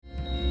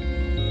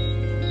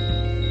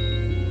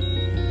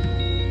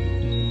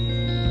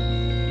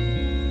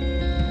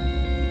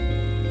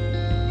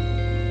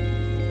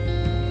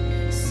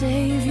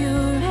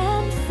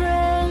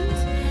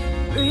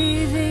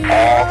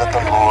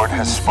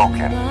Lord has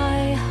spoken.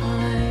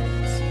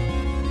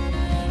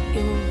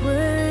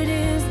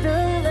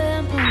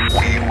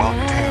 We will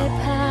do.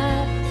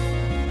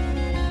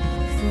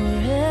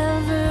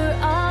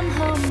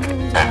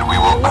 And we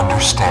will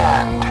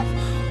understand.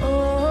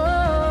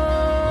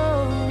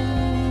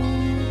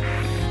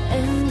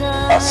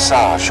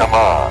 Asa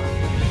Shama.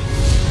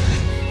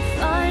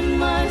 Find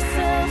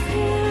myself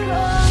here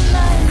on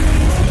my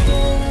knees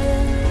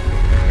again,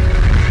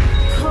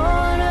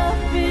 caught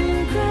up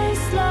in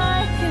grace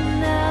like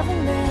an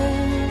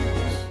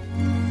avalanche.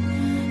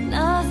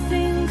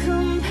 Nothing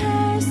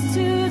compares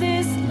to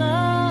this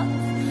love.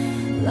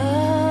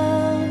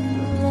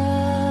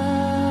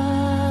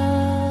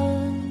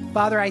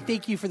 Father, I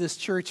thank you for this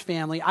church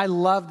family. I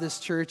love this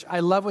church.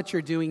 I love what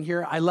you're doing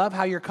here. I love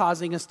how you're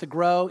causing us to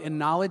grow in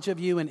knowledge of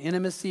you and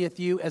intimacy with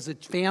you as a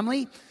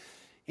family.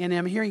 And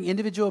I'm hearing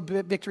individual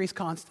victories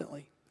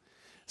constantly.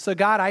 So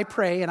God, I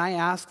pray and I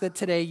ask that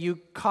today you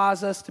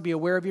cause us to be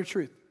aware of your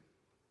truth.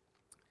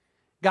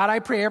 God, I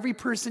pray every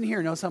person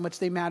here knows how much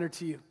they matter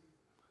to you.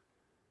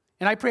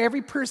 And I pray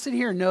every person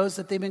here knows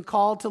that they've been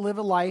called to live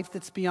a life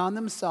that's beyond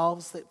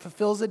themselves, that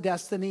fulfills a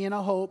destiny and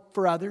a hope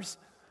for others.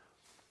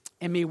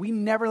 And may we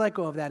never let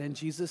go of that in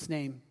Jesus'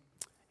 name.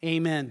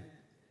 Amen.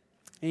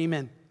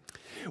 Amen.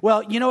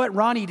 Well, you know what?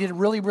 Ronnie did a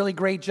really, really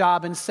great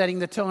job in setting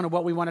the tone of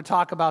what we want to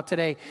talk about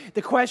today.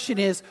 The question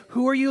is,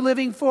 who are you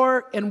living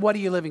for and what are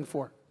you living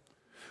for?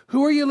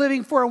 Who are you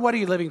living for and what are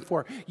you living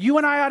for? You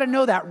and I ought to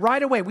know that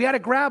right away. We ought to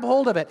grab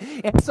hold of it.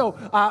 And so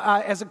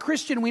as a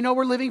Christian, we know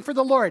we're living for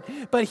the Lord.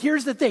 But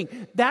here's the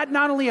thing. That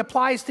not only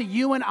applies to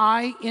you and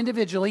I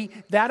individually,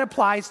 that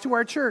applies to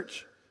our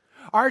church.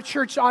 Our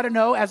church ought to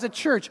know as a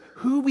church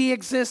who we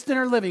exist and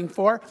are living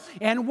for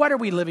and what are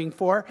we living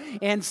for.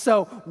 And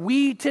so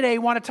we today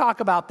want to talk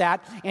about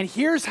that. And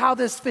here's how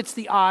this fits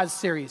the Oz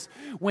series.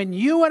 When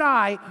you and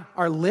I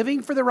are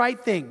living for the right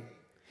thing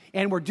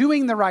and we're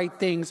doing the right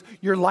things,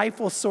 your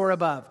life will soar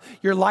above.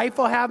 Your life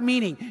will have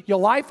meaning. Your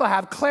life will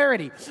have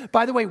clarity.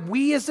 By the way,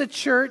 we as a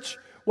church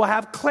will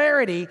have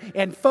clarity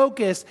and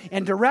focus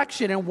and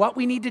direction in what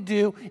we need to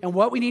do and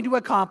what we need to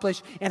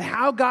accomplish and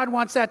how God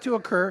wants that to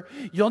occur.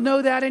 You'll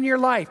know that in your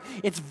life.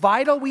 It's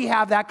vital we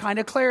have that kind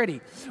of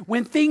clarity.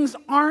 When things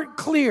aren't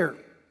clear,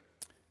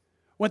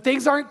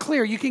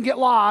 you can get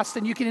lost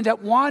and you can end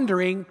up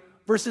wandering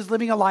versus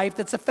living a life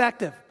that's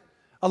effective,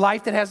 a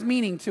life that has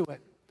meaning to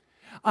it.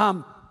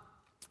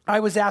 I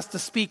was asked to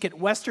speak at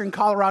Western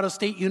Colorado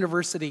State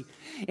University.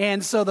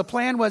 And so the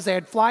plan was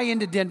I'd fly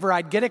into Denver,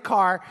 I'd get a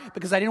car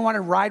because I didn't want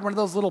to ride one of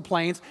those little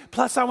planes.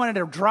 Plus I wanted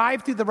to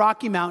drive through the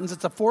Rocky Mountains.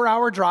 It's a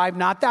 4-hour drive,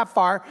 not that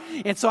far.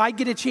 And so I'd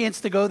get a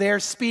chance to go there,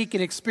 speak,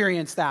 and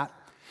experience that.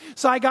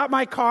 So I got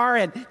my car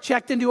and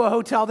checked into a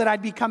hotel that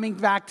I'd be coming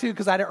back to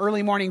because I had an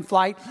early morning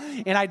flight.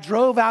 And I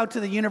drove out to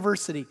the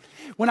university.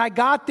 When I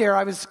got there,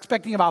 I was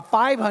expecting about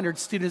 500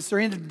 students. There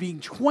ended up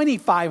being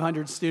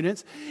 2,500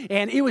 students.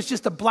 And it was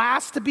just a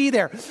blast to be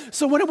there.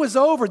 So when it was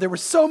over, there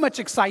was so much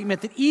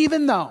excitement that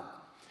even though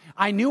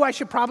I knew I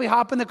should probably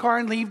hop in the car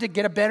and leave to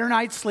get a better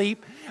night's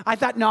sleep, I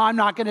thought, no, I'm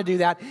not going to do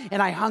that.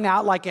 And I hung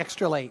out like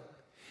extra late.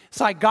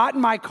 So I got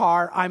in my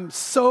car. I'm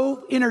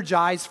so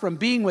energized from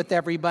being with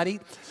everybody.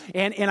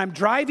 And I'm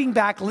driving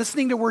back,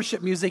 listening to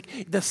worship music.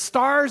 The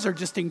stars are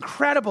just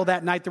incredible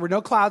that night. There were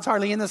no clouds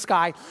hardly in the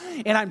sky.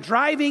 And I'm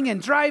driving. And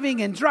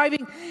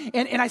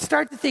I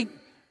start to think,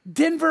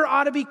 Denver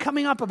ought to be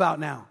coming up about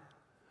now.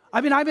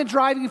 I mean, I've been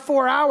driving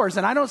 4 hours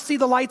and I don't see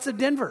the lights of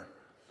Denver.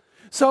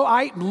 So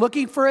I'm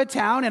looking for a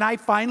town and I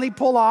finally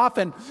pull off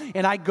and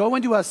I go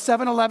into a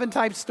 7-Eleven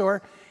type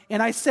store.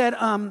 And I said,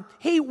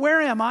 hey,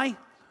 where am I?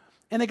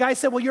 And the guy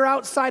said, well, you're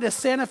outside of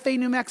Santa Fe,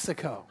 New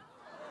Mexico.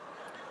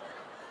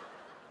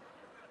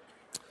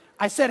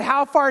 I said,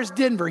 how far is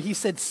Denver? He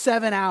said,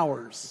 7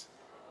 hours.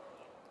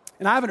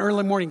 And I have an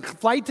early morning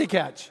flight to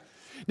catch.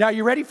 Now,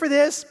 you ready for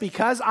this?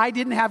 Because I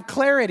didn't have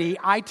clarity,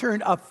 I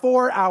turned a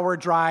 4-hour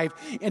drive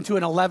into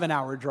an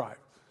 11-hour drive.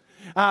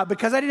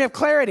 Because I didn't have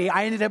clarity,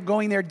 I ended up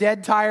going there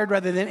dead tired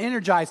rather than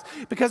energized.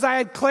 Because I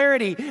had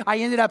clarity, I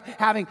ended up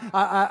having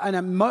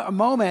a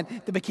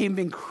moment that became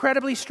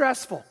incredibly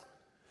stressful.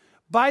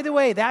 By the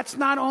way, that's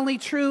not only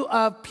true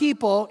of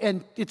people,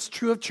 and it's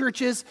true of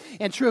churches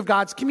and true of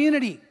God's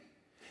community.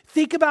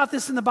 Think about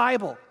this in the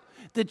Bible.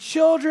 The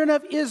children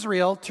of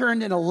Israel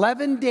turned an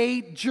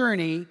 11-day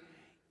journey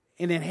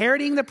in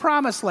inheriting the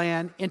promised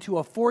land into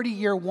a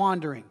 40-year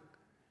wandering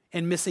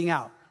and missing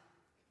out.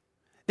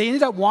 They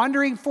ended up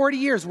wandering 40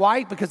 years.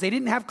 Why? Because they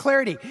didn't have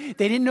clarity.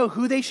 They didn't know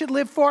who they should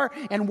live for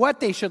and what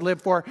they should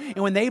live for. And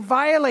when they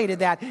violated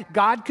that,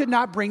 God could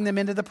not bring them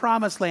into the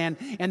promised land,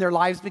 and their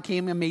lives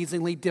became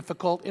amazingly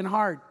difficult and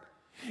hard.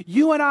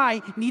 You and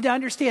I need to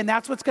understand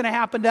that's what's going to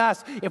happen to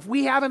us if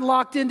we haven't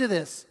locked into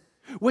this,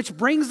 which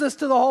brings us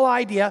to the whole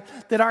idea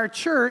that our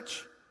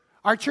church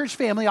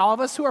family, all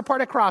of us who are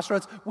part of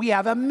Crossroads, we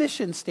have a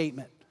mission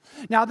statement.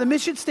 Now, the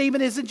mission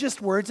statement isn't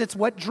just words, it's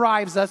what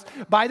drives us.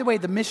 By the way,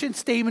 the mission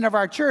statement of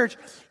our church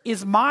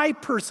is my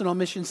personal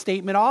mission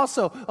statement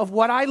also of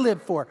what I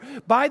live for.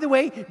 By the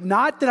way,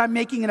 not that I'm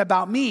making it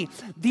about me.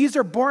 These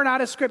are born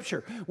out of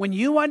Scripture. When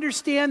you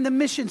understand the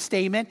mission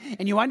statement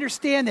and you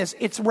understand this,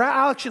 it's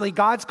actually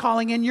God's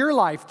calling in your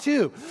life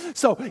too.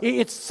 So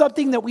it's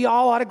something that we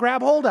all ought to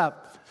grab hold of.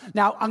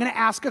 Now, I'm going to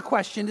ask a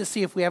question to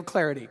see if we have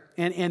clarity.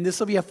 And this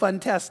will be a fun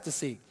test to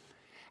see.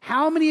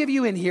 How many of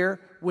you in here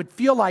would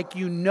feel like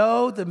you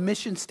know the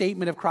mission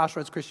statement of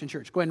Crossroads Christian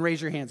Church? Go ahead and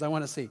raise your hands. I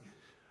want to see.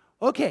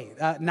 Okay,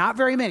 not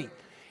very many.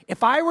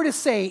 If I were to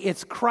say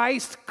it's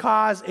Christ,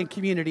 cause, and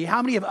community,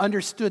 how many have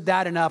understood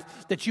that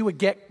enough that you would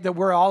get that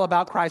we're all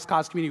about Christ,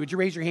 cause, community? Would you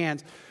raise your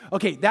hands?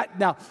 Okay,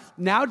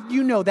 now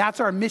you know that's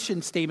our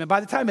mission statement. By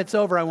the time it's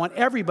over, I want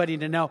everybody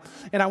to know,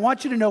 and I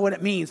want you to know what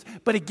it means.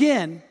 But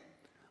again,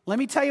 let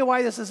me tell you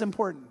why this is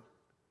important.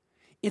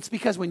 It's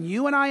because when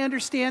you and I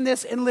understand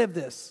this and live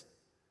this,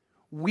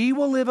 we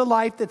will live a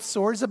life that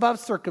soars above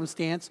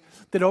circumstance,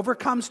 that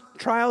overcomes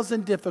trials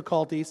and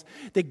difficulties,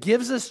 that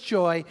gives us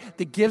joy,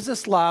 that gives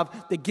us love,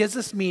 that gives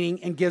us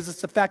meaning, and gives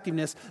us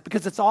effectiveness,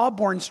 because it's all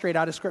born straight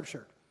out of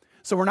Scripture.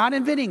 So we're not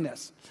inventing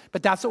this,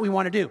 but that's what we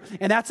want to do.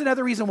 And that's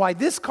another reason why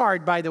this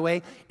card, by the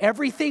way,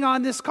 everything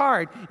on this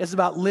card is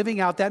about living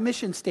out that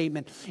mission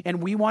statement.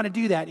 And we want to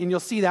do that, and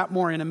you'll see that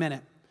more in a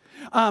minute.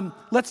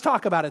 Let's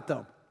talk about it,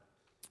 though.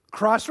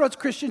 Crossroads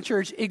Christian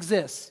Church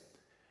exists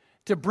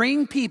to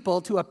bring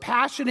people to a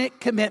passionate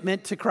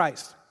commitment to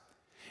Christ.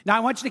 Now, I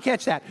want you to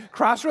catch that.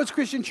 Crossroads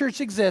Christian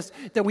Church exists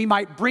that we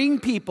might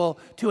bring people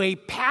to a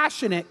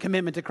passionate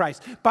commitment to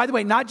Christ. By the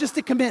way, not just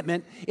a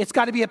commitment, it's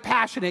got to be a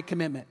passionate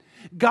commitment.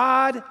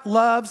 God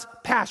loves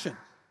passion.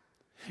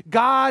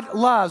 God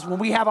loves when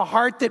we have a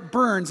heart that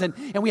burns and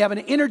we have an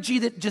energy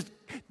that just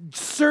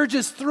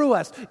surges through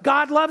us.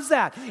 God loves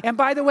that. And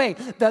by the way,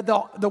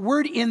 the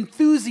word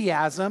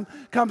enthusiasm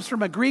comes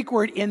from a Greek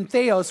word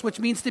entheos,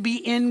 which means to be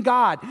in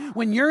God.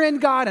 When you're in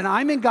God and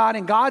I'm in God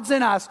and God's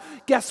in us,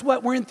 guess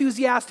what? We're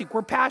enthusiastic.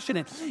 We're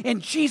passionate.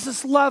 And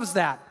Jesus loves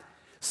that.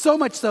 So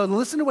much so,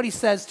 listen to what he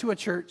says to a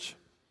church.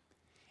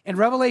 In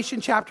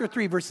Revelation chapter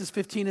 3, verses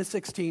 15 and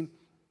 16,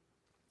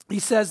 he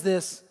says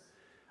this,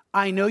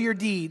 I know your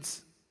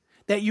deeds,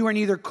 that you are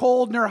neither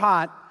cold nor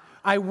hot.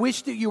 I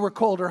wish that you were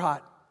cold or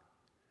hot.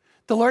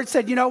 The Lord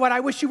said, you know what?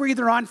 I wish you were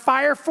either on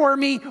fire for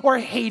me or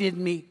hated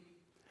me.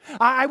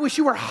 I wish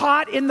you were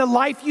hot in the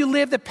life you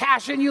live, the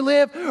passion you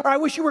live, or I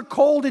wish you were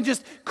cold and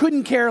just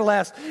couldn't care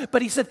less.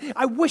 But he said,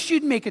 I wish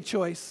you'd make a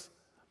choice.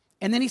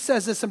 And then he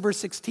says this in verse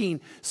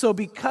 16, so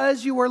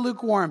because you are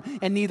lukewarm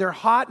and neither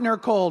hot nor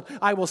cold,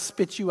 I will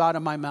spit you out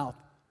of my mouth.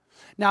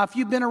 Now, if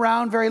you've been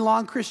around very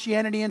long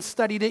Christianity and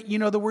studied it, you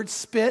know the word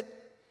spit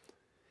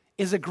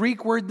is a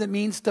Greek word that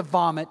means to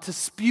vomit, to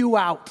spew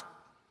out.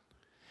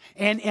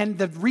 And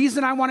the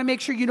reason I want to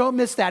make sure you don't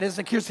miss that is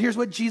like, here's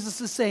what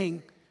Jesus is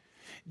saying.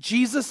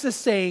 Jesus is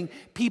saying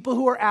people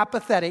who are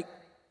apathetic,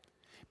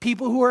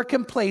 people who are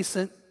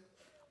complacent,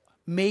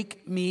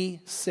 make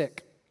me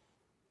sick.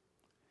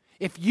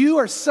 If you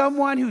are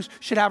someone who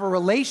should have a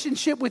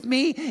relationship with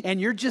me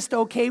and you're just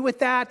okay with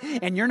that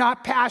and you're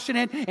not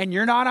passionate and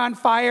you're not on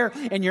fire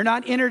and you're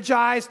not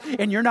energized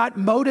and you're not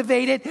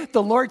motivated,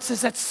 the Lord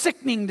says that's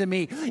sickening to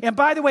me. And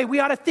by the way, we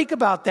ought to think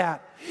about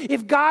that.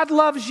 If God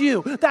loves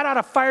you, that ought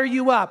to fire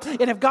you up.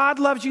 And if God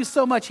loves you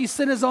so much, he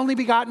sent his only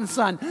begotten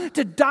son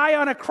to die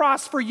on a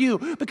cross for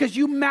you because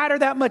you matter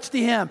that much to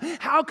him.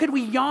 How could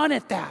we yawn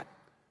at that?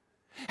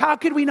 How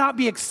could we not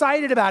be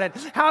excited about it?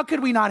 How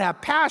could we not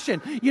have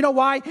passion? You know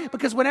why?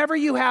 Because whenever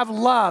you have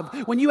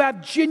love, when you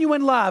have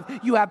genuine love,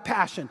 you have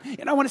passion.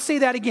 And I want to say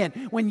that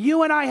again. When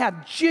you and I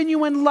have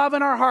genuine love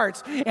in our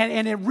hearts,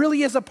 and it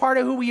really is a part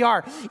of who we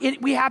are,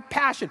 we have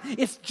passion.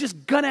 It's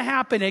just going to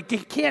happen.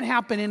 It can't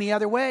happen any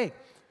other way.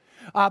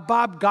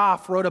 Bob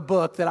Goff wrote a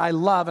book that I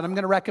love, and I'm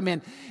going to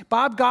recommend.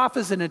 Bob Goff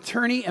is an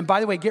attorney, and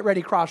by the way, get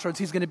ready, Crossroads.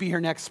 He's going to be here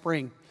next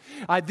spring.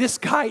 This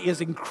guy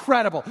is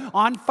incredible,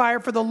 on fire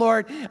for the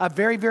Lord, a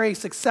very, very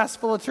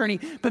successful attorney.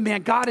 But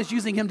man, God is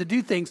using him to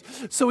do things.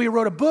 So he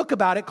wrote a book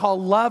about it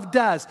called Love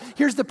Does.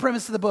 Here's the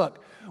premise of the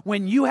book.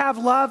 When you have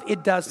love,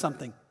 it does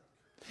something.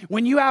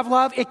 When you have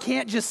love, it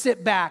can't just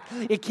sit back.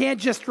 It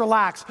can't just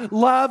relax.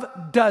 Love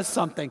does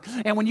something.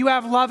 And when you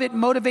have love, it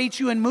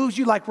motivates you and moves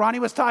you, like Ronnie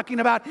was talking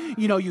about,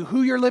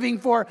 who you're living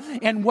for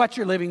and what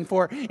you're living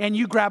for, and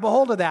you grab a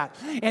hold of that.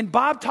 And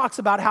Bob talks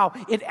about how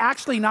it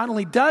actually not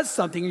only does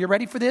something, are you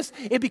ready for this?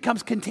 It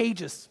becomes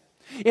contagious.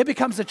 It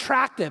becomes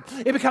attractive.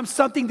 It becomes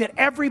something that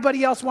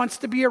everybody else wants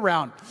to be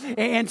around.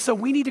 And so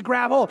we need to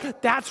grab hold.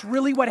 That's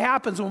really what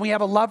happens when we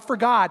have a love for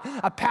God,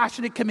 a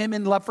passionate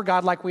commitment and love for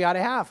God like we ought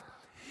to have.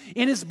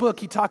 In his book,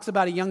 he talks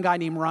about a young guy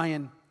named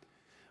Ryan.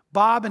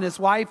 Bob and his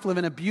wife live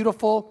in a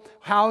beautiful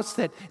house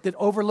that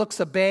overlooks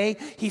a bay.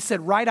 He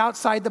said right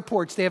outside the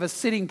porch, they have a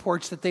sitting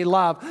porch that they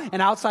love. And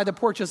outside the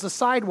porch is a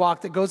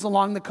sidewalk that goes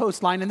along the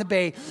coastline in the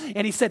bay.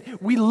 And he said,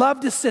 we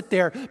love to sit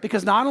there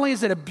because not only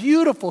is it a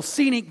beautiful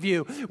scenic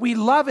view, we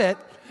love it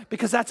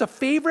because that's a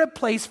favorite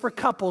place for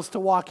couples to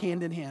walk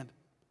hand in hand.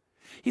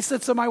 He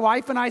said, so my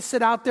wife and I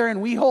sit out there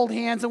and we hold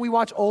hands and we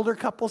watch older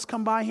couples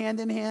come by hand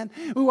in hand.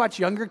 We watch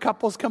younger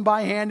couples come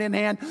by hand in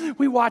hand.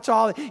 We watch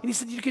all, and he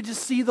said, you could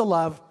just see the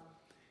love.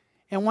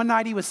 And one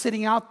night he was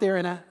sitting out there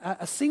and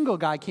a single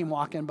guy came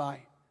walking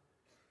by.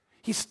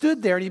 He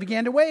stood there and he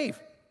began to wave.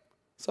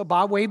 So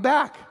Bob waved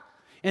back.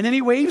 And then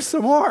he waved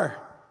some more.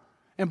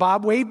 And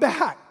Bob waved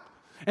back.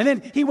 And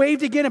then he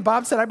waved again and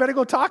Bob said, I better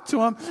go talk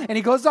to him. And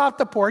he goes off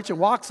the porch and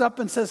walks up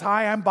and says,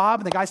 hi, I'm Bob.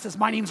 And the guy says,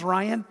 my name's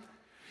Ryan.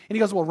 And he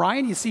goes, well,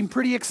 Ryan, you seem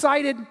pretty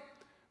excited.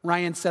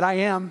 Ryan said, I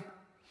am.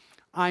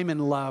 I'm in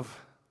love.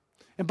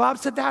 And Bob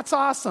said, that's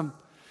awesome.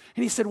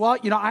 And he said, well,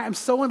 I'm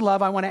so in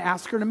love, I want to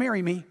ask her to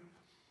marry me.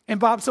 And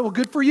Bob said, well,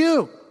 good for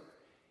you.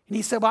 And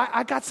he said, well,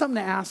 I got something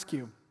to ask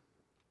you.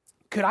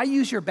 Could I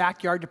use your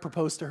backyard to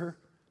propose to her?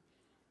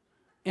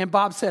 And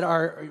Bob said,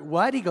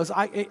 what? He goes,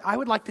 I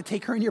would like to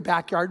take her in your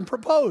backyard and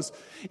propose.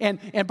 And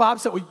Bob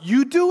said, well,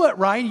 you do it,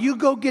 Ryan. You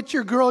go get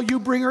your girl. You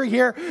bring her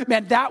here.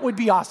 Man, that would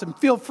be awesome.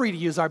 Feel free to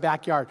use our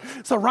backyard.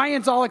 So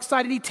Ryan's all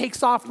excited. He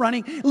takes off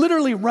running,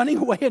 literally running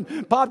away.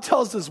 And Bob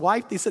tells his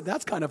wife, they said,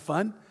 that's kind of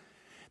fun.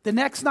 The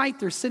next night,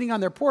 they're sitting on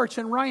their porch,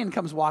 and Ryan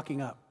comes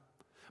walking up.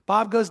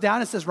 Bob goes down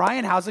and says,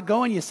 Ryan, how's it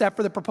going? You set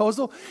for the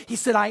proposal? He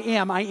said, I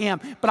am.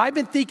 But I've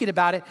been thinking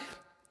about it.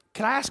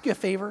 Can I ask you a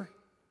favor?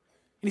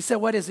 And he said,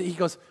 what is it? He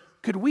goes,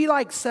 could we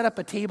set up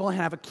a table and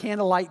have a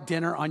candlelight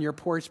dinner on your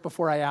porch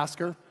before I ask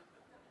her?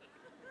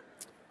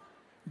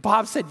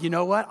 Bob said, you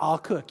know what? I'll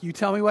cook. You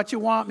tell me what you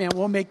want, man.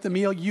 We'll make the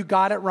meal. You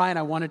got it, Ryan.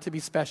 I want it to be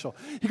special.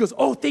 He goes,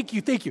 oh, thank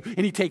you.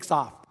 And he takes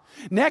off.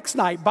 Next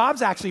night,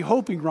 Bob's actually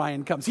hoping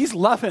Ryan comes. He's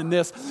loving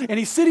this. And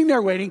he's sitting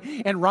there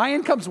waiting. And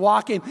Ryan comes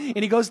walking. And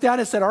he goes down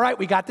and said, all right,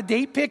 we got the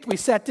date picked. We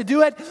set to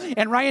do it.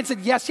 And Ryan said,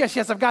 yes,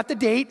 I've got the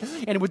date.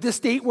 And would this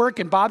date work?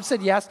 And Bob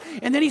said, yes.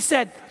 And then he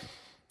said,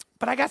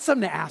 but I got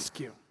something to ask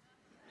you.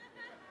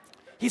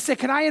 He said,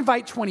 can I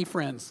invite 20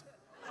 friends?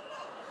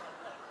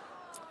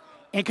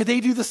 And could they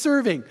do the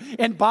serving?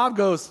 And Bob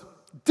goes,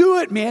 do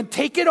it, man.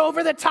 Take it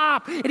over the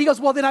top. And he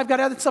goes, well, then I've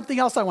got something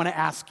else I want to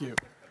ask you.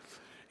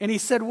 And he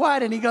said,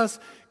 what? And he goes,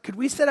 could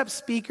we set up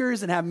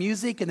speakers and have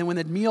music? And then when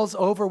the meal's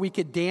over, we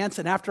could dance.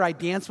 And after I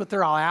dance with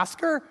her, I'll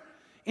ask her.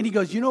 And he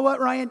goes, you know what,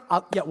 Ryan?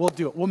 Yeah, we'll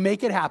do it. We'll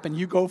make it happen.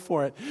 You go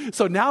for it.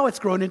 So now it's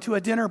grown into a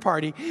dinner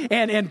party.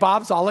 And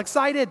Bob's all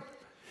excited.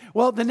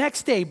 Well, the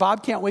next day,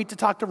 Bob can't wait to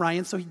talk to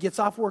Ryan, so he gets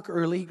off work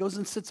early. He goes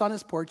and sits on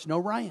his porch. No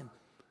Ryan.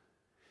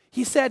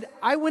 He said,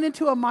 I went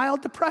into a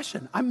mild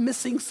depression. I'm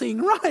missing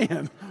seeing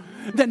Ryan.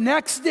 The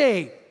next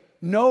day,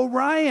 no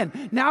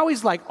Ryan. Now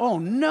he's like, oh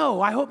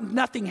no, I hope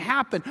nothing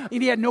happened.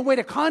 And he had no way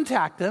to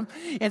contact him.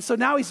 And so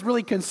now he's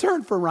really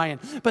concerned for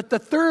Ryan. But the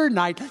third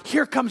night,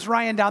 here comes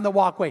Ryan down the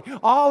walkway,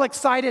 all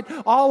excited,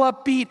 all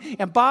upbeat.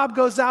 And Bob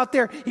goes out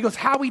there. He goes,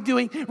 how we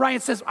doing?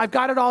 Ryan says, I've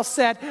got it all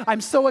set. I'm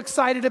so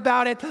excited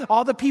about it.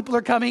 All the people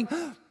are coming.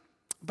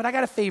 But I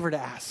got a favor to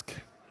ask.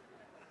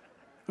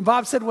 And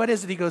Bob said, what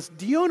is it? He goes,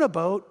 do you own a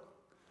boat?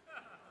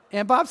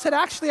 And Bob said,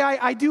 actually,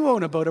 I do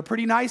own a boat, a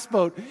pretty nice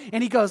boat.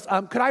 And he goes,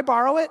 could I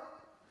borrow it?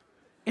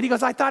 And he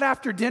goes, I thought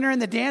after dinner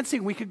and the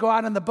dancing, we could go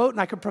out on the boat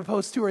and I could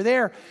propose to her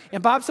there.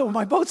 And Bob said, well,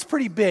 my boat's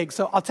pretty big,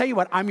 so I'll tell you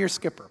what, I'm your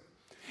skipper.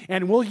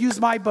 And we'll use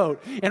my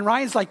boat. And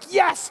Ryan's like,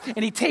 yes!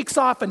 And he takes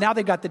off, and now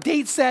they've got the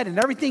date set and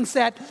everything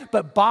set.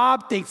 But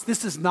Bob thinks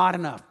this is not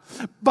enough.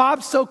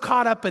 Bob's so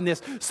caught up in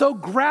this, so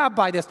grabbed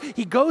by this.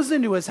 He goes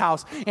into his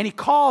house, and he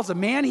calls a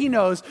man he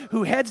knows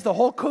who heads the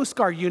whole Coast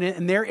Guard unit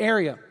in their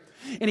area.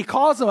 And he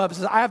calls him up and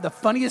says, I have the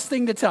funniest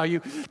thing to tell you.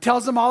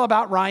 Tells him all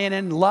about Ryan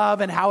and love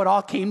and how it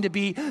all came to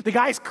be. The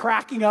guy's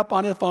cracking up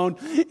on the phone.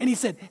 And he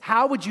said,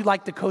 how would you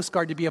like the Coast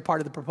Guard to be a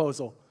part of the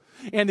proposal?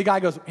 And the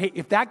guy goes, hey,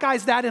 if that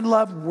guy's that in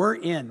love, we're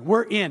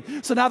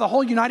in. So now the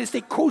whole United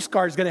States Coast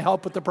Guard is going to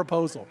help with the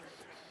proposal.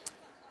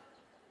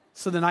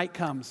 So the night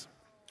comes.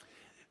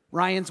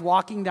 Ryan's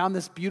walking down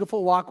this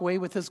beautiful walkway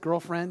with his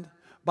girlfriend.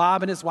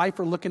 Bob and his wife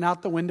are looking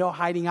out the window,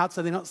 hiding out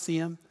so they don't see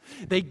him.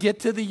 They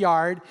get to the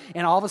yard,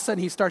 and all of a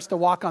sudden he starts to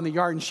walk on the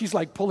yard, and she's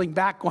like pulling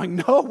back, going,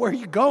 no, where are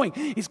you going?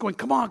 He's going,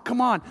 come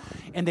on.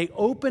 And they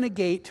open a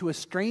gate to a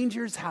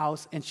stranger's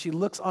house, and she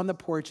looks on the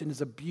porch, and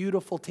there's a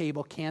beautiful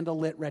table, candle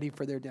lit, ready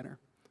for their dinner.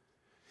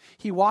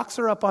 He walks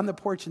her up on the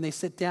porch, and they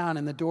sit down,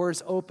 and the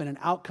doors open, and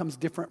out comes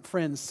different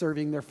friends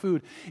serving their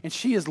food. And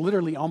she is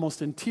literally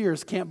almost in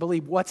tears, can't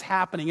believe what's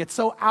happening. It's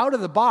so out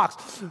of the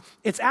box.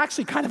 It's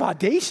actually kind of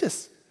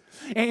audacious.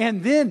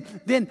 And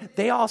then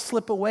they all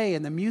slip away,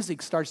 and the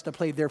music starts to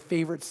play their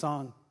favorite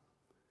song.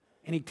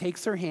 And he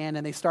takes her hand,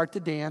 and they start to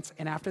dance.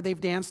 And after they've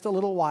danced a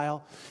little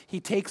while,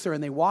 he takes her,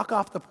 and they walk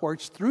off the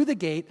porch through the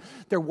gate.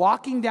 They're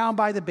walking down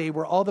by the bay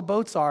where all the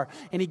boats are.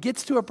 And he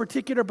gets to a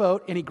particular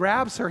boat, and he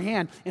grabs her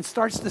hand and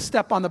starts to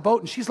step on the boat.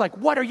 And she's like,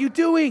 what are you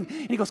doing?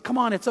 And he goes, come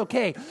on, it's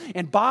okay.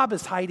 And Bob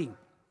is hiding.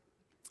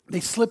 They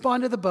slip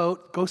onto the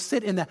boat, go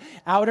sit in the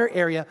outer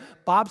area.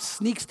 Bob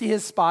sneaks to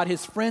his spot.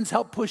 His friends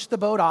help push the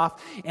boat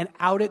off, and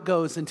out it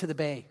goes into the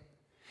bay.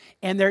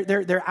 And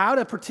they're out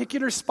a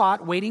particular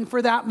spot waiting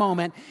for that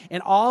moment.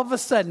 And all of a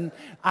sudden,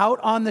 out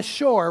on the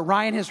shore,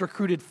 Ryan has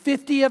recruited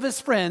 50 of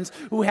his friends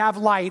who have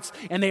lights.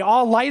 And they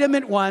all light them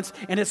at once.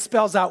 And it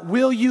spells out,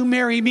 "Will you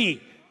marry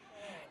me?"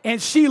 And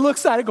she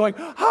looks at it going,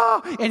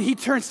 "Oh," and he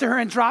turns to her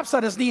and drops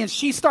on his knee and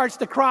she starts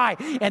to cry.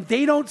 And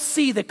they don't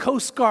see the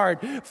Coast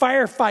Guard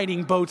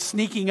firefighting boat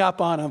sneaking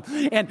up on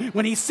him. And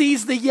when he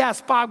sees the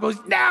yes, Bob goes,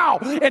 "Now!"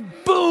 And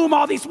boom,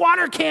 all these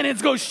water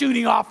cannons go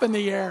shooting off in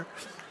the air.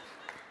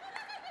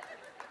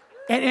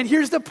 And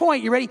here's the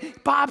point. You ready?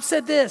 Bob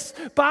said this.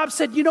 Bob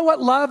said, you know what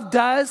love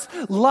does?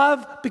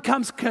 Love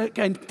becomes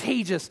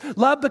contagious.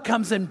 Love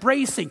becomes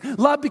embracing.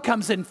 Love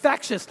becomes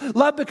infectious.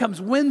 Love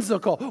becomes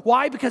whimsical.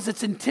 Why? Because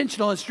it's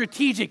intentional and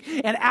strategic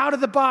and out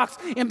of the box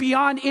and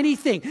beyond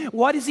anything.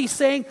 What is he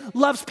saying?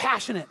 Love's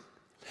passionate.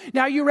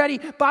 Now, you ready?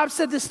 Bob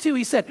said this too.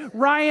 He said,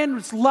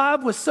 Ryan's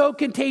love was so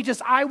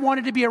contagious, I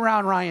wanted to be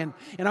around Ryan.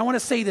 And I want to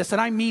say this, and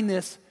I mean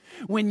this.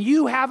 When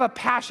you have a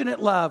passionate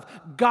love,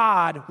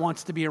 God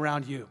wants to be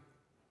around you.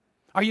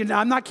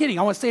 I'm not kidding.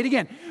 I want to say it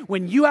again.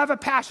 When you have a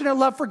passionate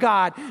love for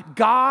God,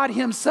 God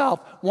himself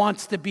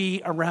wants to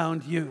be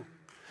around you.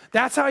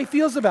 That's how he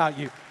feels about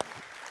you.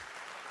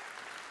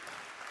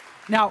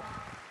 Now,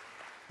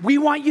 we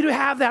want you to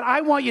have that.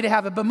 I want you to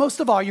have it. But most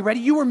of all, you ready?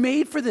 You were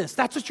made for this.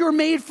 That's what you were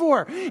made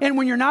for. And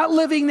when you're not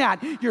living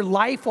that, your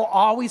life will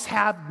always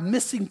have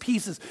missing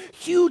pieces,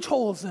 huge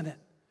holes in it.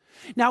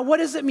 Now, what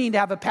does it mean to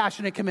have a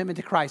passionate commitment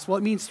to Christ? Well,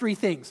 it means three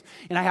things.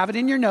 And I have it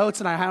in your notes,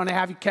 and I want to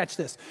have you catch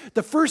this.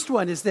 The first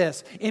one is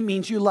this. It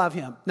means you love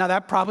him. Now,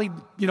 that probably,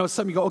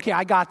 some of you go, okay,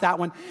 I got that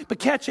one. But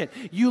catch it.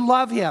 You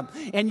love him.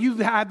 And you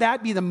have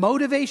that be the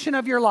motivation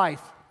of your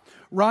life.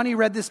 Ronnie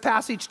read this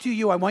passage to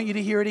you. I want you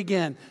to hear it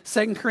again.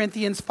 2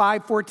 Corinthians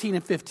 5:14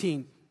 and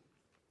 15.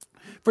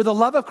 For the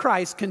love of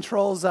Christ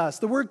controls us.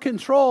 The word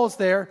controls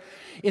there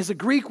is a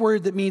Greek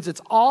word that means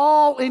it's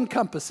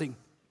all-encompassing.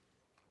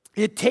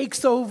 It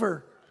takes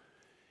over.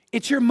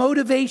 It's your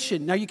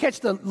motivation. Now you catch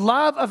the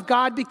love of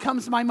God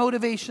becomes my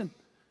motivation.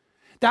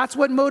 That's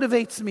what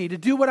motivates me to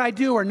do what I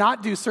do or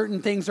not do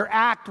certain things or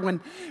act when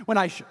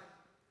I should.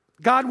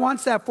 God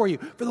wants that for you.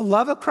 For the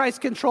love of Christ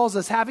controls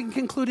us, having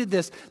concluded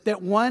this,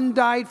 that one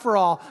died for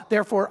all,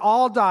 therefore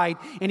all died.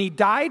 And he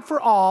died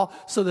for all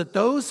so that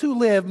those who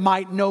live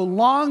might no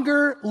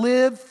longer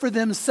live for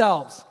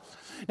themselves.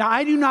 Now,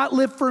 I do not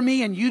live for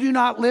me and you do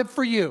not live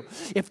for you.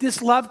 If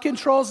this love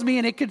controls me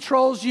and it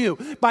controls you,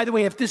 by the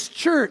way, if this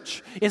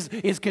church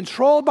is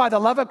controlled by the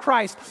love of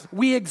Christ,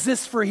 we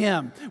exist for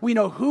him. We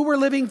know who we're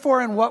living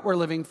for and what we're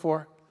living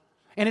for.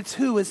 And it's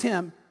who is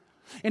him.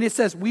 And it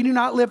says, we do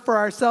not live for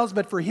ourselves,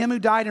 but for him who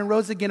died and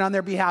rose again on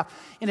their behalf.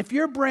 And if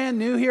you're brand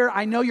new here,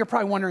 I know you're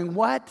probably wondering,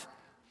 what?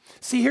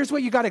 See, here's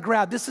what you got to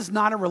grab. This is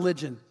not a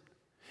religion.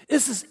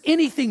 This is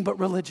anything but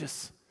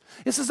religious.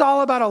 This is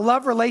all about a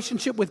love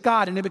relationship with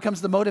God, and it becomes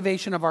the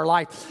motivation of our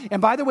life.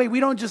 And by the way, we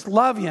don't just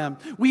love him.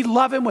 We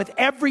love him with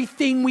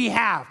everything we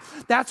have.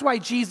 That's why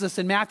Jesus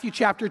in Matthew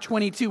chapter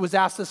 22 was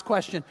asked this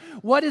question.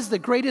 What is the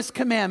greatest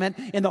commandment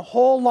in the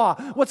whole law?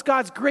 What's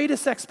God's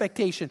greatest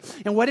expectation?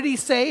 And what did he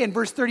say in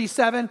verse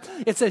 37?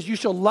 It says, you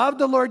shall love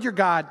the Lord your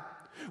God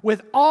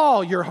with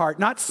all your heart,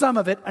 not some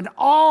of it, an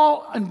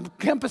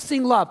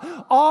all-encompassing love,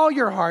 all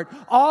your heart,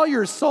 all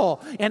your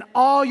soul, and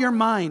all your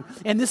mind.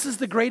 And this is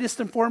the greatest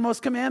and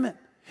foremost commandment.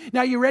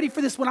 Now, you ready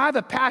for this? When I have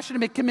a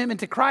passionate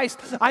commitment to Christ,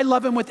 I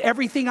love him with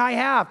everything I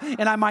have.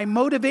 And my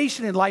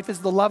motivation in life is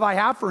the love I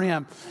have for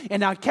him. And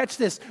now catch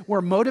this.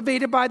 We're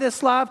motivated by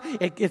this love.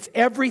 It's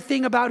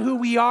everything about who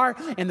we are.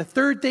 And the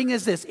third thing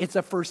is this. It's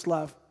a first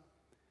love.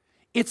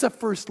 It's a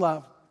first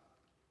love.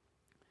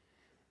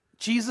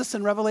 Jesus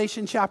in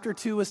Revelation chapter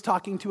 2 was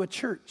talking to a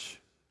church.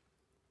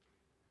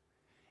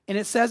 And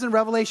it says in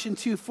Revelation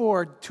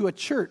 2:4, to a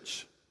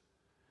church,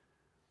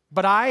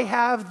 but I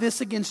have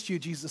this against you,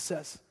 Jesus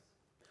says.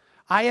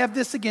 I have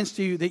this against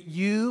you, that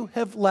you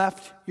have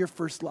left your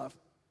first love.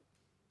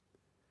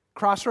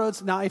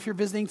 Crossroads, now if you're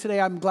visiting today,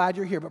 I'm glad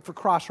you're here, but for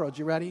Crossroads,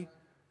 you ready?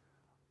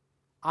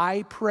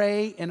 I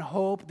pray and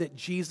hope that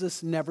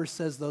Jesus never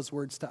says those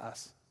words to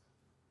us.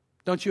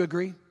 Don't you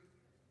agree?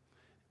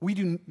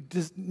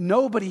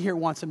 Nobody here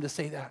wants him to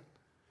say that.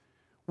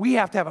 We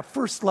have to have a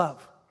first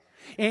love.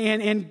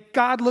 And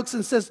God looks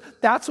and says,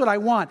 that's what I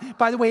want.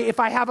 By the way,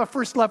 if I have a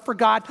first love for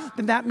God,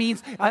 then that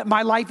means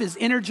my life is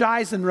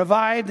energized and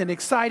revived and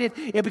excited.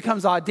 It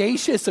becomes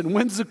audacious and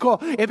whimsical.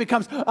 It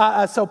becomes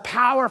so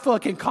powerful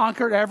it can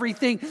conquer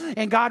everything.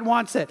 And God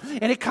wants it.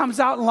 And it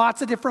comes out in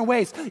lots of different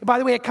ways. By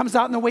the way, it comes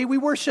out in the way we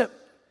worship.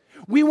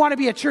 We want to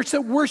be a church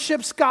that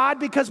worships God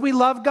because we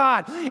love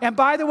God. And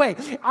by the way,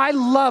 I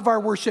love our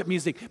worship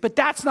music, but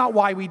that's not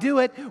why we do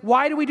it.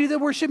 Why do we do the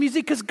worship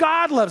music? Because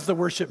God loves the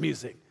worship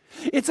music.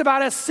 It's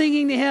about us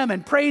singing to him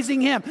and praising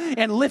him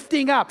and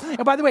lifting up.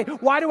 And by the way,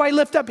 why do I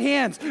lift up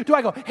hands? Do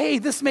I go, hey,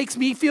 this makes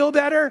me feel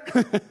better?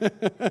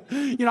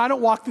 I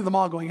don't walk through the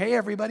mall going, hey,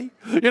 everybody.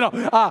 We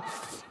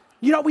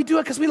do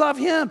it because we love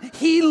him.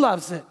 He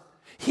loves it.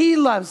 He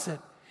loves it.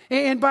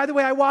 And by the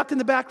way, I walked in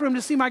the back room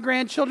to see my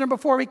grandchildren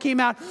before we came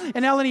out,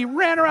 and Eleni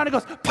ran around and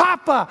goes,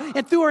 "Papa,"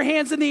 and threw her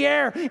hands in the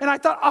air. And I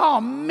thought,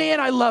 oh man,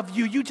 I love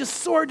you. You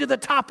just soared to the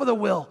top of the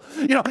will.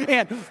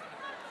 And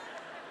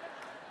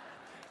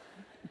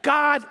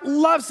God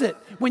loves it.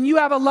 When you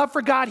have a love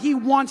for God, he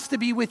wants to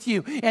be with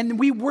you. And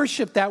we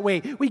worship that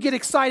way. We get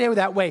excited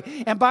that way.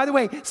 And by the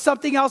way,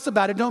 something else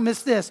about it, don't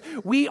miss this.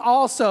 We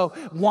also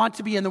want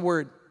to be in the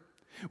Word.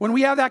 When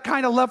we have that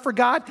kind of love for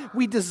God,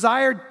 we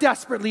desire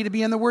desperately to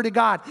be in the Word of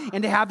God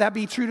and to have that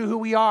be true to who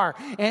we are.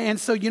 And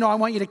so, I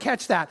want you to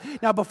catch that.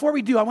 Now, before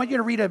we do, I want you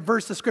to read a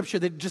verse of Scripture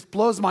that just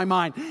blows my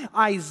mind.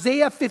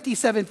 Isaiah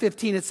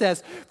 57:15, it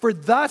says, "For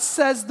thus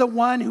says the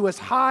one who is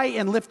high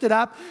and lifted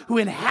up, who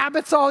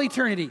inhabits all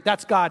eternity."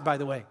 That's God, by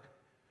the way.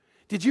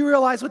 Did you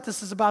realize what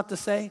this is about to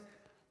say?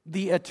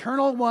 The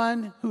eternal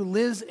one who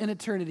lives in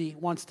eternity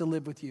wants to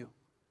live with you.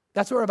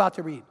 That's what we're about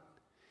to read.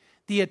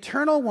 The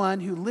eternal one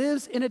who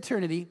lives in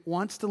eternity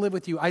wants to live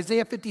with you.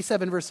 Isaiah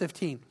 57, verse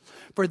 15.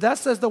 "For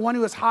thus says the one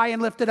who is high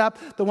and lifted up,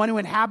 the one who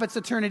inhabits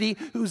eternity,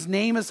 whose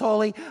name is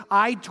holy.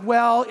 I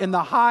dwell in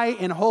the high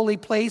and holy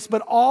place,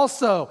 but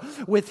also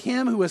with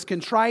him who is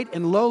contrite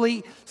and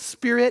lowly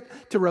spirit,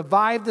 to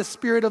revive the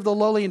spirit of the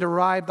lowly and to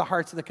revive the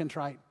hearts of the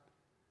contrite."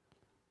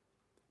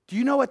 Do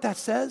you know what that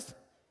says?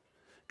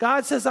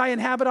 God says, I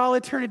inhabit all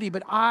eternity,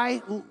 but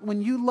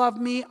when you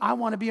love me, I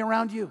want to be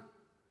around you.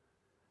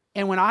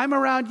 And when I'm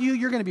around you,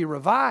 you're going to be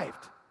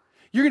revived.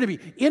 You're going to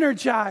be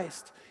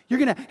energized. You're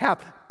going to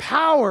have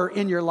power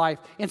in your life.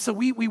 And so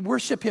we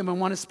worship him and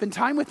want to spend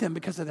time with him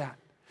because of that.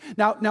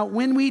 Now,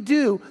 when we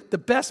do, the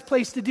best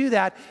place to do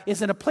that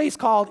is in a place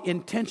called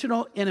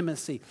intentional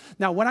intimacy.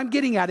 Now, what I'm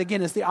getting at,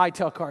 again, is the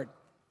ITEL card.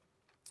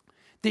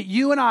 That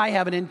you and I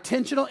have an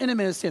intentional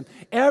intimacy.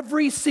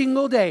 Every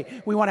single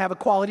day, we want to have a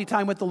quality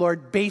time with the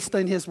Lord based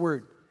on his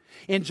word.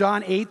 In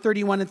John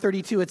 8:31 and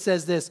 32, it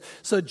says this,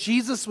 "So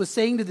Jesus was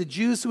saying to the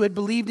Jews who had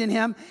believed in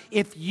him,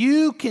 if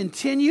you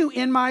continue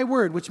in my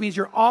word," which means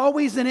you're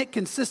always in it,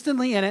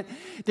 consistently in it,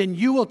 "then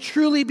you will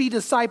truly be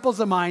disciples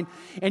of mine,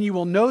 and you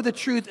will know the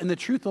truth, and the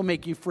truth will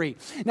make you free."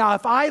 Now,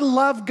 if I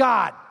love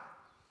God,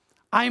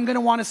 I'm going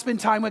to want to spend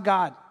time with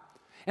God.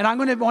 And I'm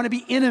going to want to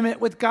be intimate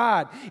with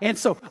God. And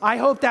so I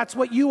hope that's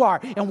what you are.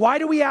 And why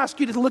do we ask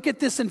you to look at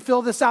this and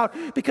fill this out?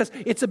 Because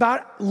it's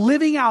about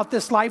living out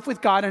this life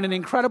with God in an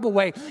incredible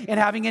way and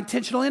having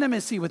intentional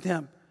intimacy with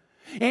him.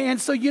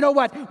 And so you know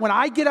what? When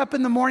I get up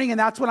in the morning, and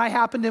that's when I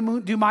happen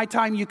to do my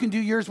time, you can do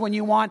yours when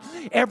you want.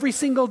 Every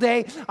single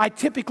day, I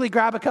typically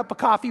grab a cup of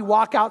coffee,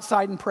 walk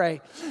outside and pray.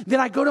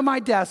 Then I go to my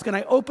desk and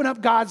I open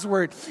up God's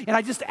word and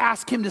I just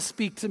ask him to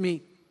speak to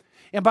me.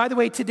 And by the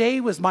way, today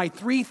was my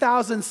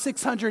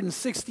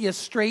 3,660th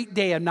straight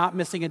day of not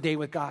missing a day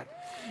with God.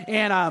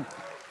 And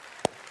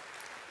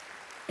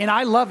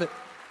I love it.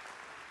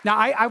 Now,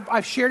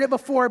 I've shared it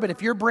before, but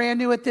if you're brand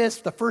new at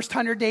this, the first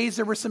 100 days,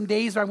 there were some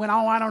days where I went,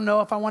 I don't know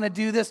if I want to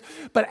do this.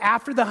 But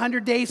after the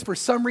 100 days, for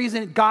some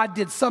reason, God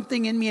did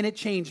something in me and it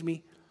changed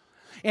me.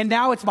 And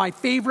now it's my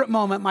favorite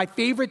moment, my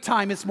favorite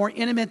time. It's more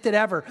intimate than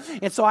ever.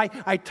 And so I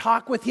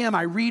talk with him.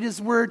 I read his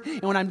word.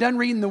 And when I'm done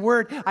reading the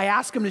word, I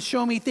ask him to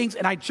show me things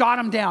and I jot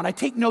them down. I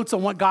take notes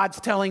on what God's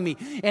telling me.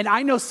 And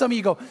I know some of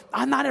you go,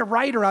 I'm not a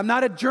writer. I'm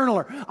not a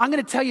journaler. I'm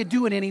going to tell you,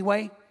 do it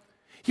anyway.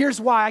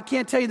 Here's why. I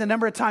can't tell you the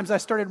number of times I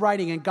started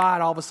writing and God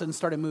all of a sudden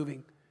started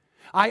moving.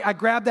 I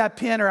grabbed that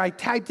pen or I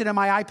typed it in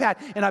my iPad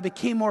and I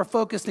became more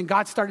focused and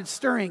God started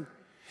stirring.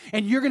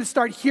 And you're going to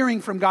start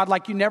hearing from God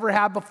like you never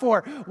have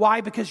before.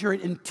 Why? Because you're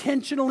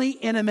intentionally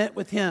intimate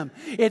with him.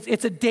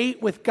 It's a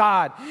date with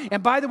God.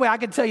 And by the way, I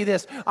can tell you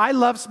this. I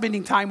love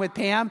spending time with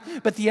Pam.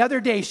 But the other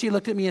day, she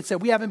looked at me and said,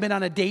 we haven't been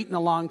on a date in a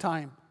long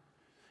time.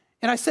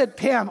 And I said,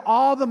 Pam,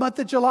 all the month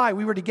of July,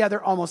 we were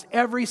together almost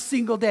every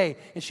single day.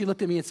 And she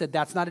looked at me and said,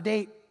 that's not a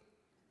date.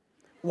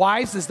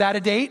 Wives, is that a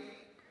date?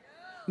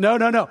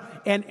 No.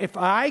 And if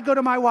I go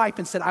to my wife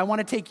and said, I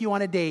want to take you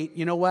on a date,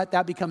 you know what?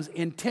 That becomes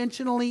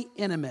intentionally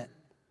intimate.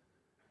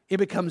 It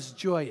becomes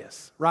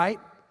joyous, right?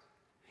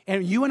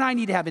 And you and I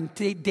need to have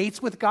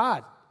dates with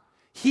God.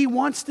 He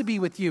wants to be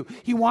with you.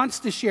 He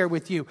wants to share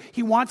with you.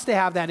 He wants to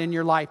have that in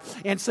your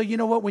life. And so you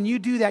know what? When you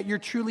do that, you're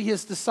truly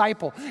his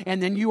disciple. And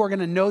then you are going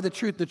to know the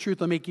truth. The truth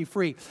will make you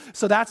free.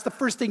 So that's the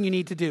first thing you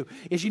need to do,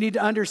 is you need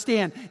to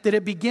understand that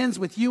it begins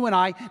with you and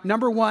I.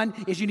 Number one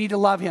is you need to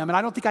love him. And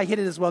I don't think I hit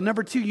it as well.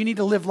 Number two, you need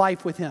to live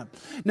life with him.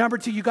 Number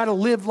two, you got to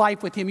live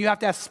life with him. You have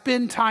to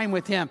spend time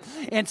with him.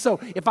 And so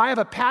if I have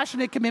a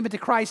passionate commitment to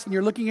Christ and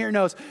you're looking at your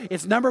nose,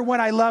 it's number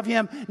one, I love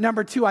him.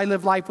 Number two, I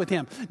live life with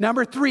him.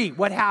 Number three,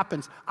 what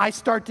happens? I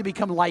start to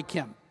become like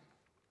him.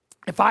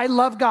 If I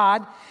love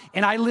God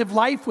and I live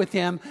life with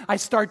him, I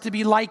start to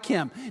be like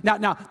him.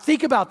 Now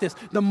think about this.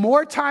 The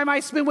more time I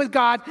spend with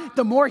God,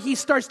 the more he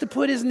starts to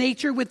put his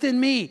nature within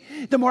me.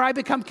 The more I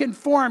become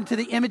conformed to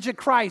the image of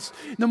Christ.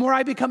 The more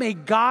I become a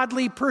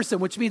godly person,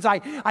 which means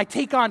I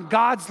take on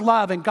God's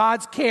love and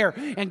God's care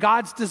and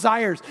God's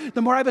desires.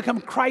 The more I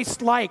become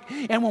Christ-like.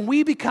 And when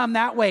we become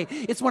that way,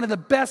 it's one of the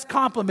best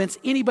compliments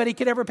anybody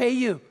could ever pay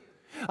you.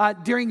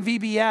 During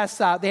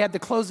VBS, they had the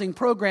closing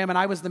program, and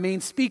I was the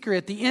main speaker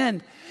at the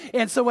end.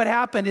 And so what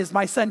happened is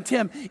my son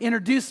Tim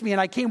introduced me,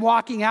 and I came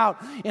walking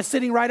out, and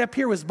sitting right up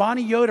here was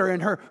Bonnie Yoder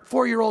and her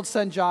 4-year-old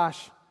son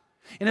Josh.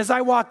 And as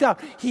I walked out,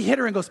 he hit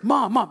her and goes,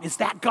 Mom, is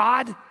that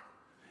God?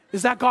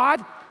 Is that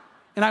God?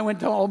 And I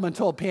went home and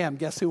told Pam,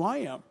 guess who I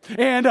am?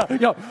 And,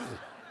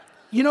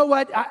 you know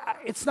what?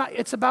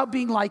 It's about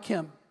being like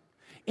him.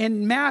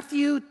 In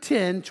Matthew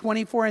 10,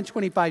 24 and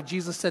 25,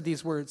 Jesus said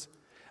these words,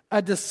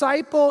 a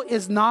disciple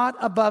is not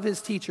above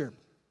his teacher,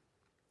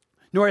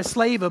 nor a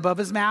slave above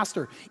his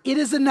master. It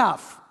is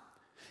enough.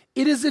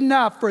 It is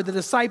enough for the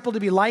disciple to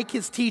be like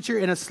his teacher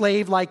and a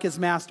slave like his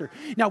master.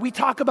 Now, we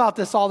talk about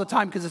this all the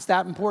time because it's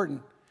that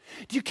important.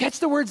 Do you catch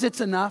the words,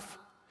 it's enough?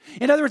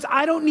 In other words,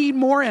 I don't need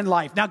more in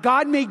life. Now,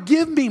 God may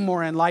give me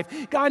more in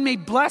life. God may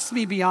bless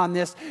me beyond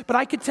this. But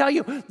I could tell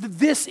you,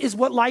 this is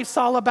what life's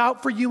all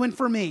about for you and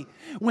for me.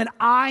 When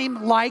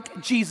I'm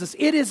like Jesus,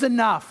 it is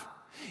enough.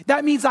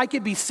 That means I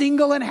could be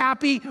single and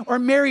happy or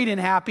married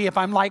and happy if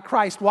I'm like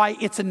Christ. Why?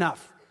 It's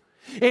enough.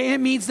 It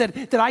means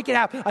that I could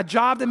have a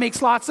job that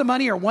makes lots of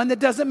money or one that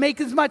doesn't make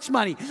as much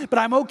money. But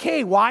I'm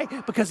okay. Why?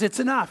 Because it's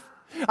enough.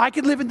 I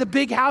could live in the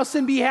big house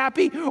and be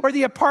happy or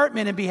the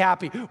apartment and be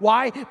happy.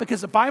 Why?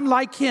 Because if I'm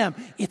like him,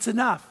 it's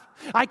enough.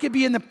 I could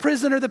be in the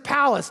prison or the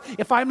palace.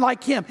 If I'm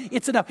like him,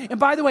 it's enough.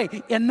 And by the way,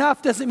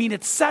 enough doesn't mean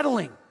it's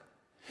settling.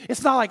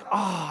 It's not like,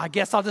 I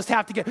guess I'll just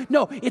have to get.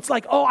 No, it's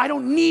like, I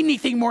don't need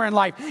anything more in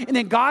life. And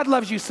then God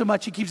loves you so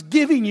much, he keeps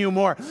giving you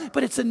more.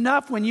 But it's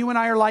enough when you and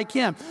I are like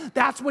him.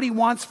 That's what he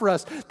wants for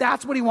us.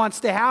 That's what he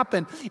wants to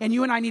happen. And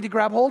you and I need to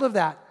grab hold of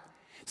that.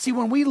 See,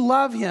 when we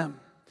love him,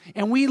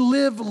 and we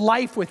live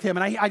life with him.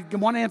 And I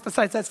want to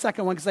emphasize that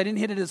second one because I didn't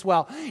hit it as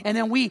well. And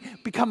then we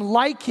become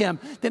like him.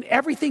 Then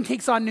everything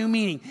takes on new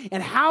meaning.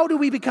 And how do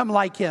we become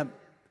like him?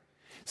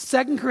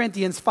 2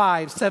 Corinthians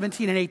 5,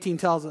 17 and 18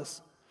 tells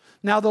us,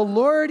 now the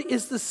Lord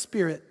is the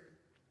Spirit.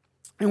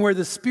 And where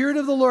the Spirit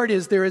of the Lord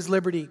is, there is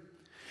liberty.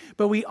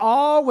 But we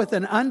all, with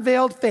an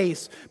unveiled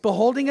face,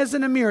 beholding as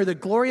in a mirror the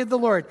glory of the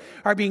Lord,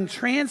 are being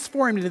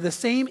transformed into the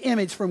same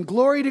image from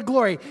glory to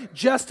glory,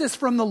 just as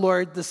from the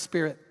Lord, the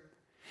Spirit.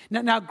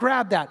 Now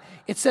grab that.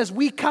 It says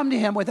we come to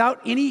him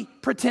without any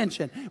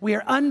pretension. We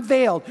are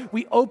unveiled.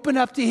 We open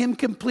up to him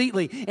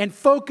completely and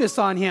focus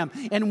on him.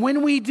 And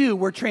when we do,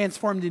 we're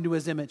transformed into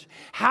his image.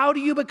 How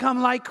do you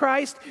become like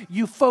Christ?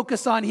 You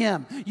focus on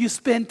him. You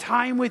spend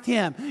time with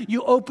him.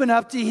 You open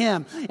up to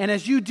him. And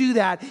as you do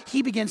that,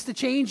 he begins to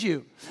change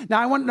you.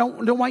 Now, I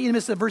don't want you to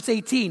miss it. Verse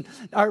 18,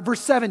 or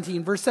verse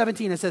 17. Verse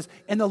 17, it says,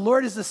 and the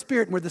Lord is the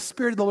Spirit, and where the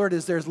Spirit of the Lord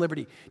is, there is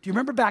liberty. Do you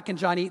remember back in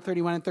John 8,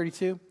 31 and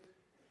 32?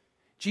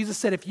 Jesus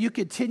said, if you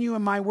continue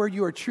in my word,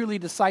 you are truly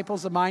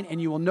disciples of mine,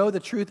 and you will know the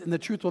truth, and the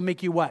truth will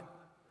make you what?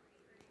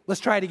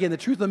 Let's try it again. The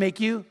truth will make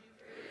you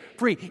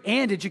free.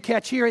 And did you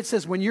catch here? It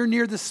says, when you're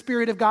near the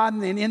Spirit of God,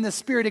 and in the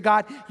Spirit of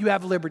God, you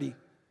have liberty.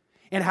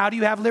 And how do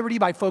you have liberty?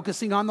 By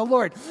focusing on the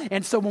Lord.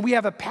 And so when we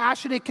have a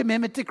passionate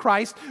commitment to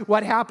Christ,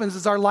 what happens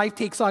is our life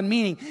takes on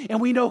meaning,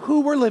 and we know who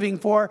we're living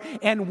for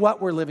and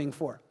what we're living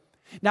for.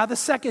 Now, the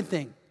second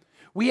thing.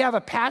 We have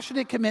a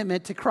passionate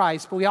commitment to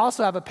Christ, but we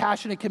also have a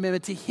passionate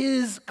commitment to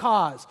his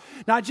cause.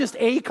 Not just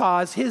a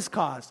cause, his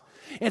cause.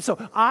 And so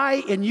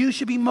I and you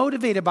should be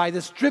motivated by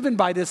this, driven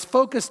by this,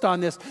 focused on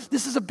this.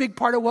 This is a big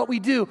part of what we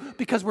do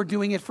because we're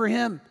doing it for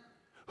him.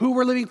 Who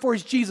we're living for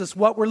is Jesus.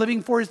 What we're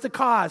living for is the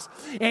cause.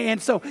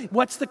 And so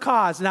what's the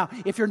cause? Now,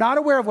 if you're not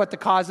aware of what the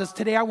cause is,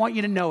 today I want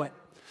you to know it.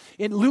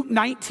 In Luke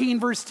 19,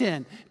 verse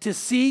 10, to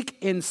seek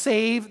and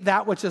save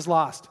that which is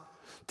lost.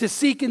 To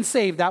seek and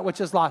save that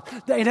which is lost.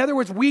 In other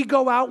words, we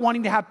go out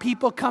wanting to have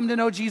people come to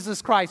know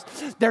Jesus Christ.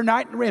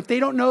 If they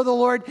don't know the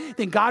Lord,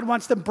 then God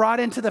wants them brought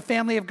into the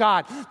family of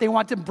God. They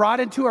want them brought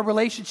into a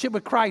relationship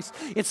with Christ.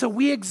 And so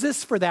we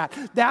exist for that.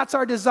 That's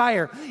our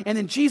desire. And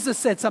then Jesus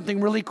said something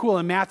really cool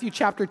in Matthew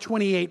chapter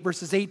 28,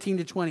 verses 18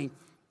 to 20.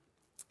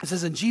 It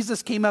says, and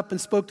Jesus came up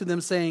and spoke to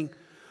them saying,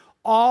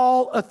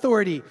 all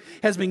authority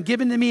has been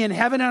given to me in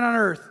heaven and on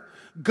earth.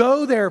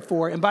 Go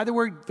therefore, and by the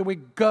word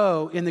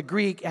go in the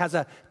Greek has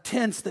a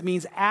tense that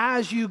means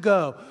as you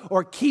go,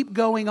 or keep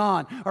going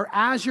on, or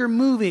as you're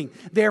moving.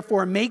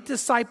 Therefore, make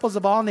disciples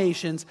of all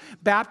nations,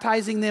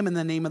 baptizing them in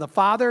the name of the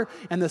Father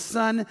and the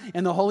Son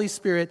and the Holy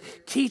Spirit,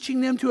 teaching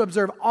them to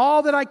observe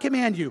all that I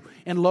command you.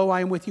 And lo,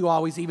 I am with you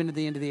always, even to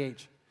the end of the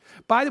age.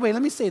 By the way,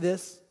 let me say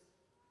this.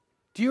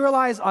 Do you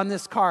realize on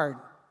this card,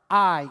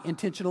 I,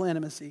 intentional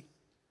intimacy,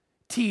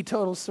 T,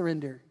 total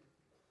surrender,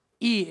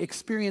 E,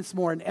 experience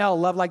more, and L,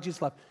 love like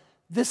Jesus loved.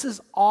 This is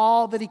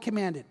all that he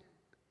commanded.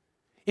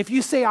 If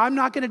you say, I'm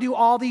not going to do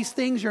all these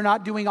things, you're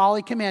not doing all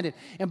he commanded.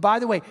 And by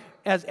the way,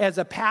 as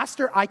a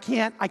pastor, I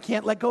can't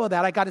let go of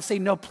that. I got to say,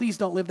 no, please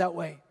don't live that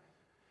way.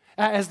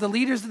 As the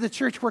leaders of the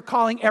church, we're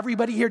calling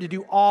everybody here to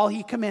do all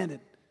he commanded.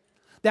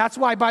 That's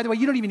why, by the way,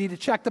 you don't even need to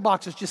check the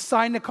boxes. Just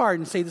sign the card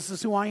and say, this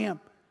is who I am.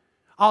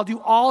 I'll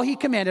do all he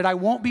commanded. I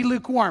won't be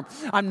lukewarm.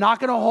 I'm not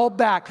going to hold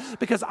back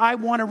because I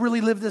want to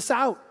really live this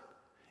out.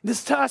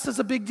 This to us is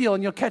a big deal,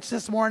 and you'll catch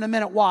this more in a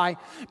minute why,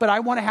 but I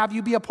want to have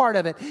you be a part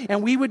of it.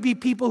 And we would be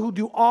people who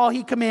do all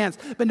he commands.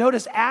 But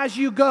notice, as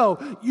you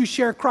go, you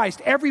share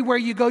Christ. Everywhere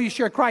you go, you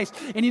share Christ.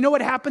 And you know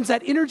what happens?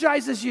 That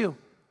energizes you.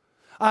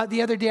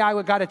 The other day, I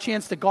got a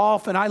chance to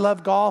golf, and I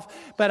love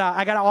golf, but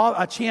I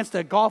got a chance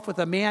to golf with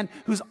a man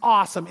who's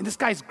awesome, and this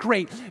guy's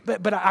great.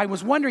 But I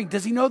was wondering,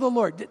 does he know the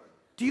Lord?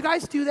 Do you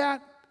guys do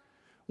that?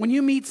 When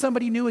you meet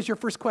somebody new, is your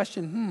first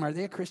question, are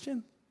they a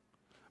Christian?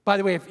 By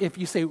the way, if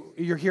you say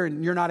you're here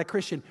and you're not a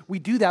Christian, we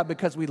do that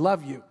because we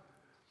love you.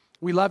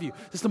 We love you.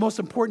 It's the most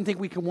important thing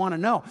we can want to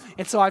know.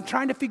 And so I'm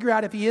trying to figure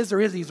out if he is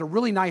or isn't. He's a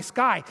really nice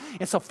guy.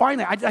 And so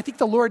finally, I think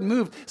the Lord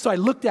moved. So I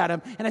looked at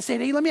him and I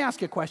said, hey, let me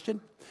ask you a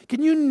question.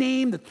 Can you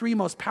name the 3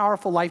 most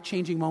powerful,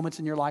 life-changing moments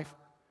in your life?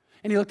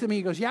 And he looked at me,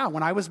 he goes, yeah,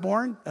 when I was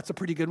born, that's a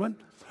pretty good one.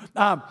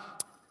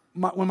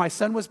 When my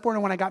son was born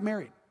and when I got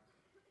married.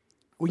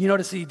 Well, you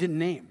notice he didn't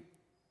name.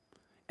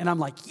 And I'm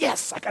like,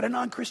 yes, I got a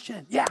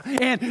non-Christian. Yeah.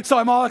 And so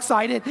I'm all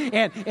excited.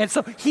 And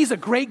so he's a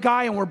great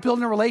guy, and we're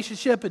building a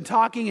relationship and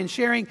talking and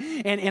sharing.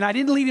 And I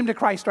didn't lead him to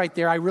Christ right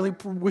there. I really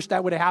wish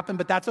that would have happened,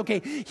 but that's okay.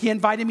 He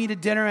invited me to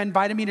dinner,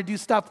 invited me to do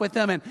stuff with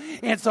him.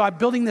 And so I'm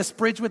building this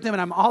bridge with him,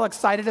 and I'm all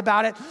excited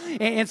about it.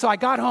 And so I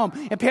got home,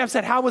 and Pam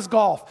said, how was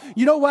golf?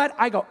 You know what?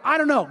 I go, I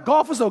don't know.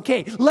 Golf was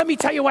okay. Let me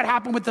tell you what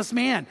happened with this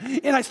man.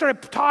 And I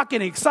started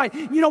talking and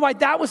excited. You know why?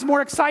 That was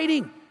more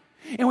exciting.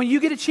 And when you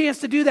get a chance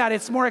to do that,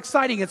 it's more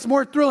exciting. It's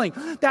more thrilling.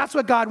 That's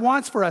what God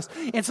wants for us.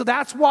 And so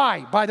that's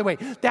why, by the way,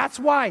 that's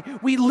why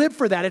we live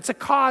for that. It's a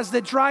cause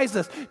that drives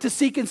us to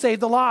seek and save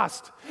the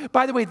lost.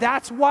 By the way,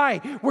 that's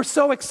why we're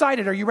so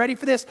excited. Are you ready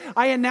for this?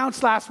 I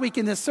announced last week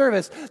in this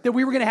service that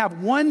we were going to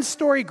have one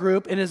story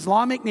group in an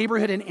Islamic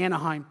neighborhood in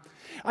Anaheim.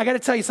 I got to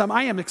tell you something.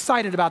 I am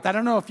excited about that. I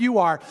don't know if you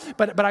are,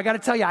 but I got to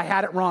tell you, I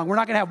had it wrong. We're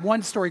not going to have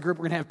one story group.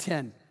 We're going to have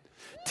 10.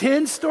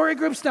 10 story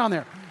groups down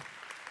there.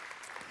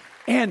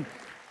 And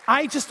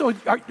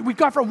we've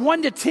gone from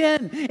 1 to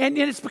 10, and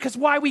it's because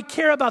why we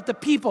care about the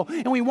people,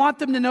 and we want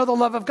them to know the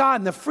love of God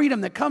and the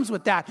freedom that comes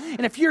with that.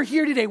 And if you're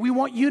here today, we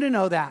want you to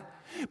know that.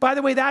 By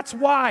the way, that's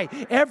why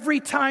every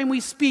time we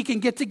speak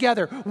and get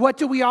together, what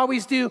do we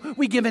always do?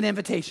 We give an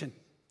invitation.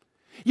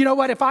 You know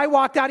what? If I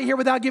walked out of here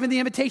without giving the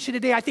invitation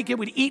today, I think it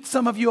would eat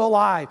some of you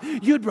alive.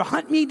 You'd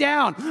hunt me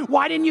down.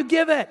 Why didn't you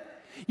give it?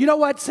 You know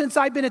what? Since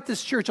I've been at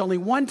this church, only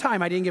one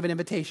time I didn't give an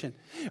invitation.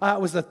 It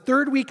was the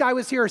 3rd week I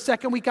was here, or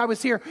 2nd week I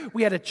was here.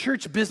 We had a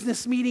church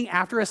business meeting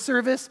after a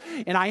service,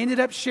 and I ended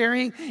up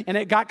sharing, and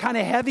it got kind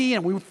of heavy,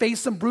 and we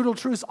faced some brutal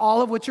truths,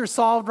 all of which are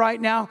solved right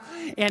now.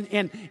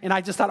 And I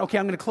just thought, okay,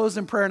 I'm going to close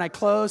in prayer, and I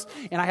closed,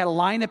 and I had a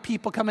line of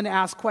people coming to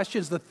ask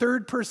questions. The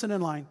 3rd person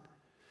in line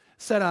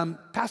said,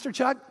 Pastor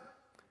Chuck,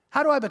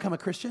 how do I become a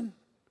Christian?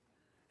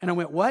 And I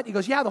went, what? He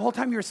goes, yeah, the whole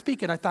time you were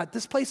speaking, I thought,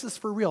 this place is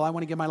for real. I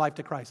want to give my life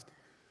to Christ.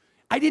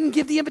 I didn't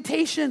give the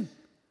invitation.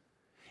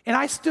 And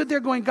I stood there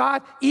going,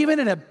 God, even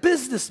in a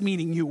business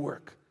meeting, you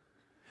work.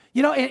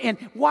 You know, and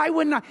why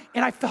wouldn't I?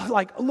 And I felt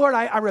like, Lord,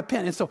 I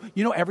repent. And so,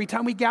 you know, every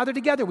time we gather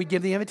together, we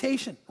give the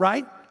invitation,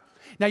 right?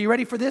 Now, you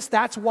ready for this?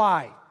 That's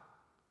why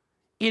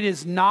it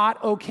is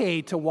not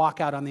okay to walk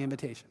out on the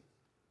invitation.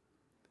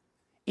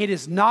 It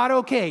is not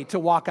okay to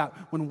walk out.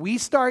 When we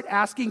start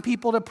asking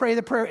people to pray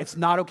the prayer, it's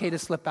not okay to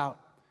slip out.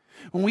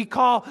 When we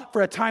call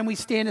for a time we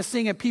stand to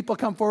sing and people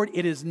come forward,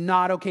 it is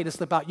not okay to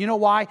slip out. You know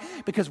why?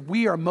 Because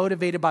we are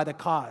motivated by the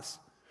cause.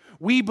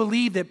 We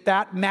believe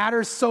that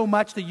matters so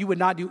much that you would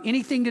not do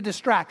anything to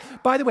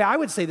distract. By the way, I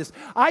would say this.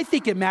 I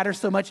think it matters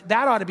so much,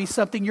 that ought to be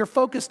something you're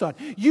focused on.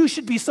 You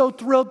should be so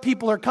thrilled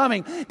people are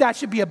coming. That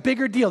should be a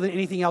bigger deal than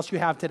anything else you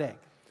have today.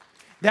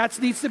 That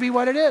needs to be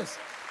what it is.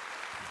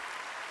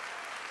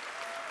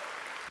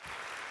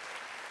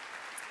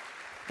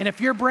 And if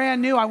you're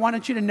brand new, I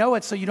wanted you to know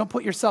it so you don't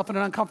put yourself in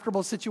an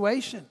uncomfortable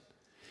situation.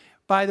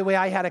 By the way,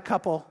 I had a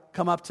couple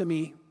come up to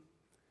me,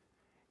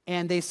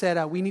 and they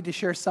said, we need to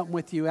share something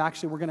with you.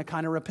 Actually, we're going to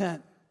kind of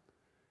repent.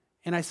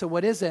 And I said,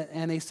 what is it?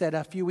 And they said,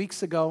 a few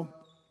weeks ago,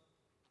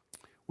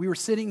 we were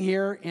sitting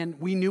here,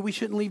 and we knew we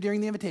shouldn't leave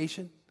during the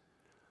invitation.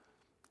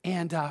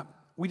 And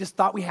we just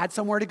thought we had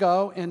somewhere to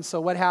go. And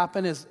so what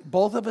happened is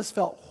both of us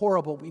felt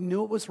horrible. We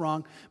knew it was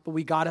wrong, but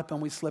we got up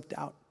and we slipped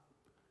out.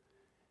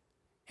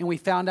 And we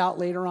found out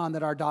later on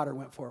that our daughter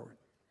went forward.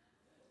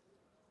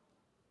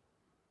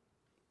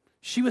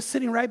 She was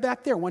sitting right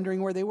back there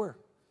wondering where they were.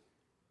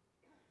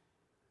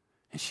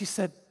 And she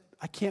said,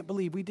 I can't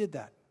believe we did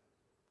that.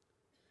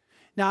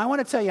 Now, I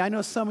want to tell you, I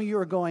know some of you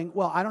are going,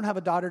 well, I don't have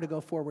a daughter to go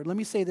forward. Let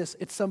me say this,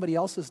 it's somebody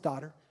else's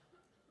daughter.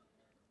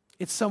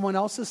 It's someone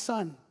else's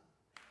son.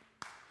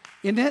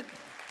 Isn't it?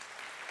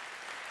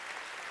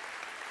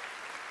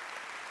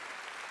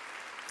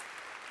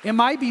 It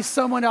might be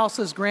someone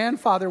else's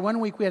grandfather. One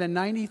week we had a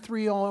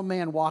 93-year-old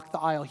man walk the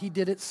aisle. He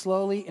did it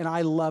slowly, and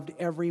I loved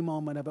every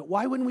moment of it.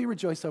 Why wouldn't we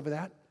rejoice over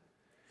that?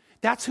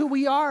 That's who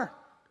we are.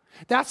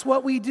 That's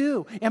what we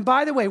do. And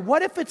by the way,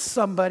 what if it's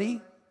somebody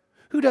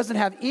who doesn't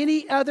have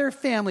any other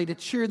family to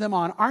cheer them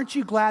on? Aren't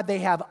you glad they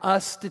have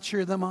us to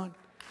cheer them on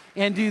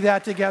and do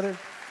that together?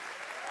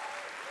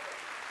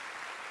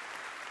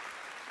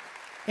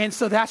 And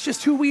so that's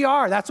just who we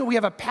are. That's what we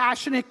have a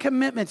passionate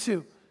commitment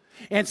to.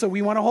 And so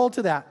we want to hold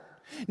to that.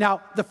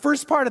 Now, the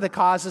first part of the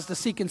cause is to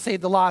seek and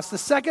save the lost. The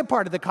second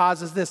part of the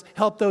cause is this: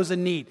 help those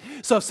in need.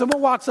 So if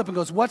someone walks up and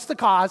goes, what's the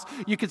cause?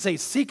 You could say,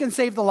 seek and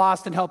save the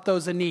lost and help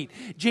those in need.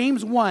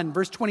 James 1,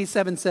 verse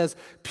 27 says,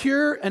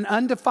 pure and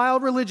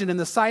undefiled religion in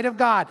the sight of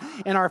God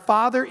and our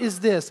Father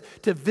is this: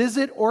 to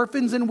visit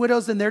orphans and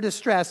widows in their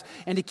distress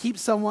and to keep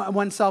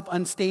oneself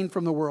unstained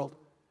from the world.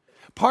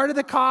 Part of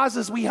the cause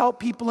is we help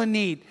people in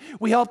need.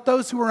 We help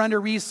those who are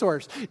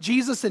under-resourced.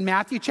 Jesus in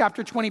Matthew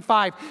chapter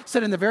 25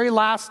 said in the very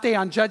last day,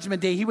 on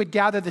Judgment Day, he would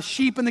gather the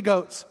sheep and the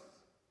goats.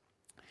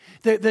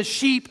 The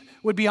sheep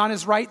would be on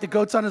his right, the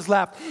goats on his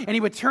left. And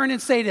he would turn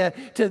and say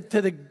to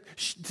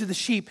the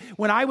sheep,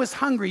 when I was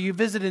hungry, you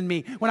visited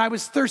me. When I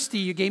was thirsty,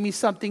 you gave me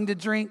something to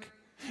drink.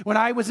 When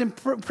I was in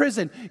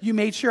prison, you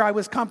made sure I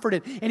was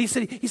comforted. And he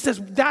says,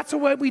 that's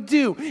what we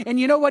do. And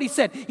you know what he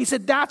said? He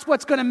said, that's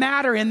what's going to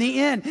matter in the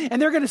end.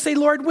 And they're going to say,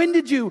 Lord, when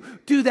did you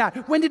do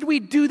that? When did we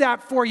do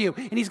that for you?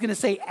 And he's going to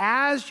say,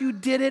 as you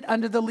did it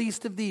unto the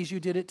least of these, you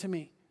did it to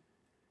me.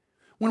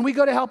 When we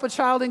go to help a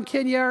child in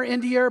Kenya or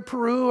India or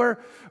Peru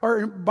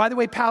or by the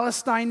way,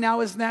 Palestine now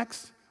is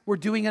next, we're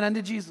doing it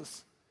unto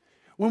Jesus.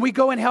 When we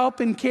go and help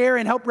and care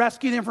and help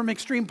rescue them from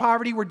extreme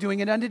poverty, we're doing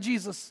it unto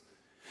Jesus.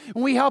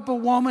 When we help a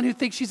woman who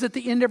thinks she's at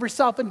the end of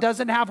herself and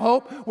doesn't have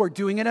hope, we're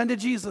doing it unto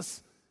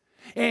Jesus.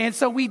 And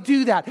so we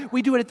do that.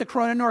 We do it at the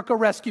Corona Norco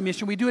Rescue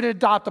Mission. We do it at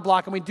Adopt a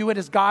Block, and we do it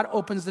as God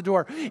opens the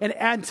door. And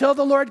until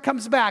the Lord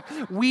comes back,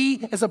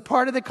 we, as a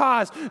part of the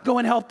cause, go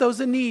and help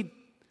those in need.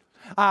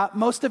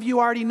 Most of you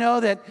already know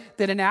that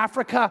in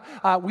Africa,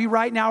 we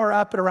right now are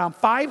up at around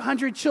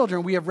 500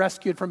 children we have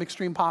rescued from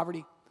extreme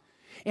poverty.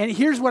 And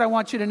here's what I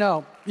want you to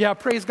know. Yeah,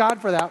 praise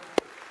God for that.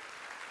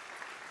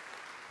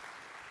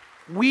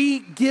 We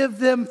give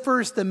them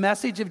first the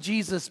message of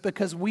Jesus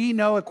because we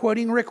know,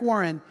 quoting Rick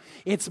Warren,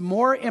 it's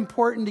more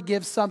important to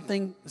give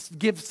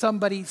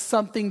somebody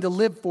something to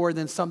live for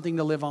than something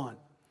to live on.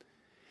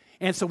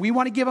 And so we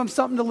want to give them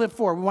something to live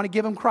for. We want to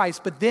give them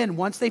Christ. But then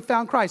once they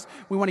found Christ,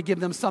 we want to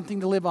give them something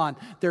to live on.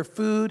 Their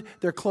food,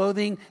 their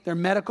clothing, their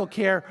medical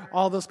care,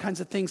 all those kinds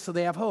of things so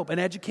they have hope. And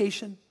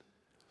education.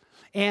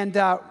 And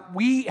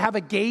we have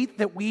a gate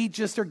that we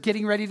just are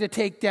getting ready to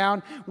take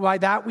down. By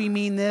that we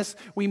mean this.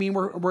 We mean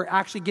we're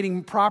actually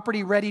getting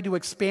property ready to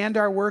expand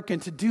our work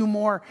and to do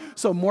more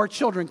so more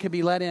children can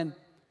be let in.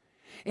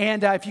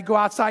 And if you go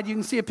outside, you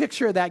can see a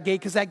picture of that gate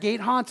because that gate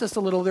haunts us a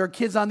little. There are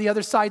kids on the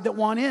other side that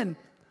want in.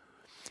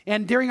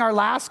 And during our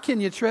last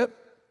Kenya trip,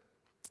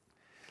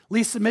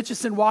 Lisa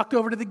Mitchison walked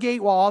over to the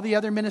gate while all the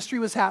other ministry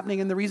was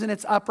happening. And the reason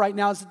it's up right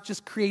now is it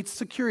just creates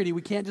security.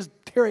 We can't just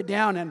tear it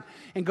down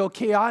and go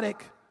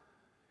chaotic.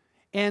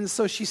 And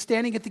so she's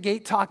standing at the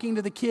gate talking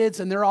to the kids,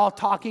 and they're all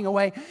talking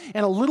away.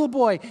 And a little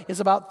boy is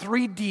about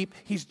 3 deep.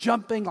 He's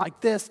jumping like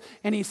this.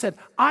 And he said,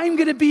 I'm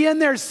going to be in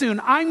there soon.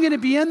 I'm going to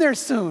be in there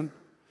soon.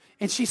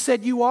 And she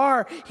said, you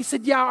are? He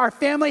said, yeah, our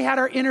family had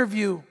our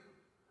interview.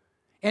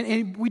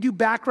 And we do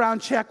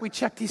background check. We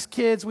check these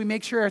kids. We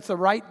make sure it's the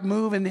right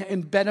move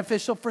and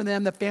beneficial for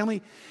them, the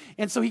family.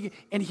 And so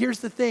and here's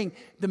the thing.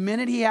 The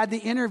minute he had the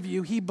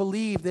interview, he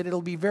believed that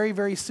it'll be very,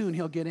 very soon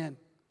he'll get in.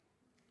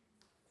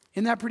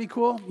 Isn't that pretty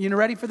cool? You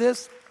ready for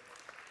this?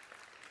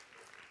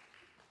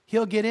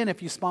 He'll get in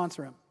if you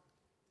sponsor him.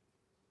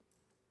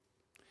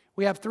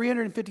 We have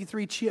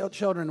 353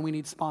 children we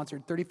need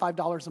sponsored,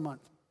 $35 a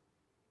month.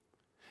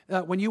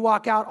 When you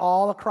walk out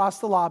all across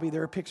the lobby,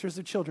 there are pictures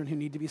of children who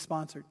need to be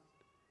sponsored.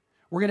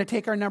 We're going to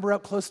take our number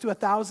up close to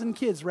 1,000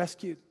 kids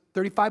rescued.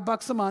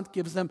 $35 a month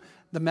gives them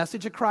the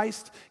message of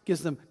Christ,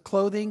 gives them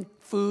clothing,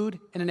 food,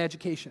 and an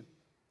education.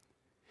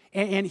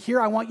 And here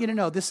I want you to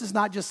know, this is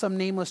not just some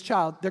nameless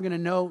child. They're going to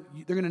know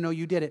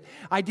you did it.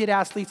 I did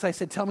ask Lisa, I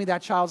said, tell me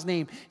that child's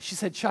name. She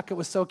said, Chuck, it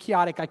was so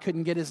chaotic I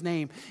couldn't get his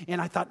name.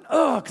 And I thought,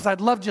 because I'd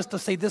love just to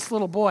say this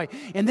little boy.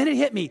 And then it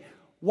hit me.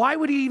 Why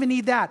would he even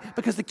need that?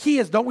 Because the key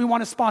is, don't we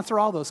want to sponsor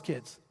all those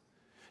kids?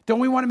 Don't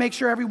we want to make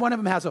sure every one of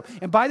them has hope?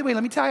 And by the way,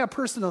 let me tell you how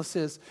personal this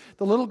is.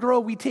 The little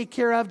girl we take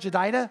care of,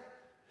 Jedidah,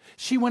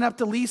 she went up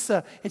to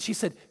Lisa and she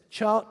said,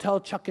 tell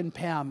Chuck and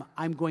Pam,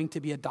 I'm going to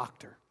be a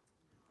doctor.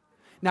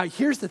 Now,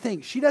 here's the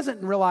thing. She doesn't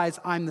realize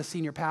I'm the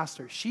senior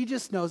pastor. She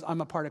just knows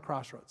I'm a part of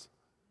Crossroads.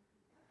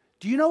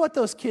 Do you know what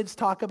those kids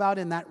talk about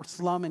in that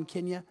slum in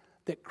Kenya?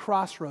 That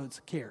Crossroads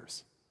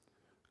cares.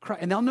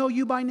 And they'll know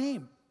you by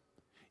name.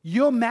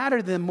 You'll matter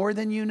to them more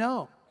than you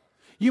know.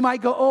 You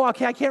might go,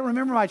 okay, I can't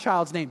remember my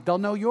child's name. They'll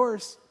know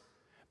yours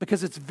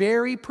because it's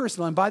very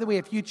personal. And by the way,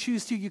 if you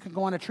choose to, you can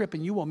go on a trip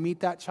and you will meet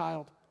that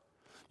child.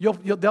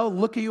 They'll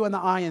look at you in the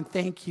eye and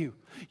thank you.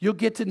 You'll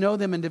get to know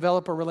them and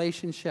develop a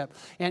relationship.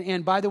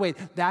 And by the way,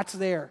 that's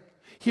there.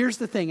 Here's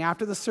the thing.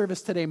 After the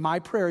service today, my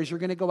prayer is you're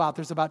going to go out.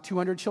 There's about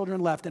 200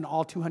 children left, and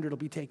all 200 will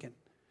be taken.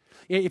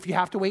 If you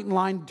have to wait in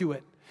line, do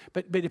it.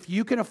 But if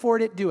you can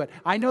afford it, do it.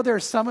 I know there are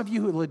some of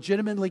you who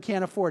legitimately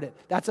can't afford it.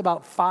 That's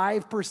about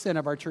 5%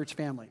 of our church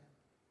family.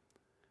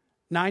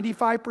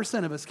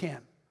 95% of us can.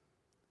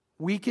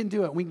 We can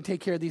do it. We can take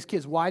care of these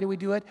kids. Why do we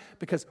do it?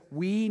 Because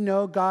we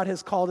know God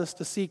has called us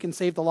to seek and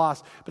save the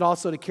lost, but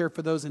also to care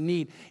for those in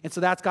need. And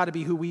so that's got to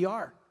be who we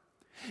are.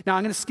 Now,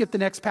 I'm going to skip the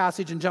next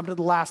passage and jump into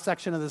the last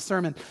section of the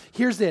sermon.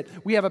 Here's it.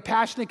 We have a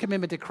passionate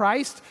commitment to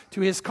Christ,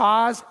 to his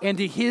cause, and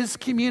to his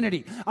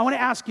community. I want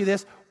to ask you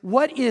this.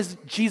 What is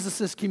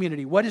Jesus'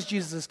 community? What is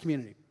Jesus'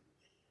 community?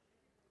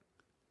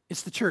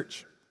 It's the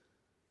church.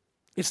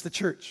 It's the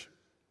church.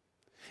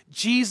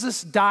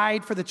 Jesus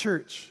died for the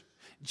church.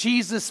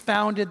 Jesus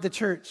founded the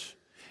church.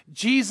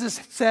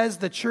 Jesus says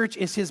the church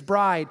is his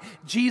bride.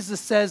 Jesus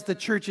says the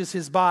church is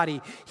his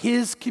body.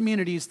 His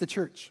community is the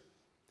church.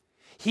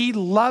 He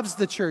loves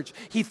the church.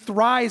 He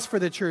thrives for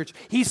the church.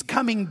 He's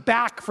coming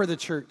back for the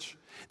church.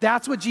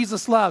 That's what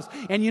Jesus loves.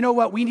 And you know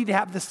what? We need to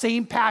have the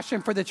same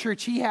passion for the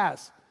church he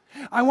has.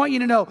 I want you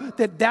to know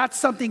that that's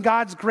something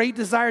God's great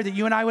desire, that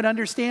you and I would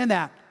understand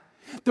that.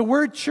 The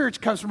word church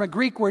comes from a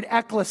Greek word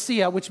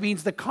ekklesia, which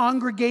means the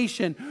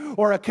congregation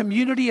or a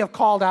community of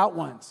called out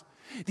ones.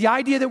 The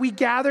idea that we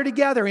gather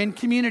together in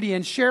community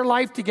and share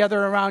life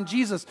together around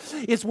Jesus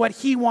is what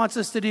he wants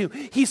us to do.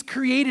 He's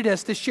created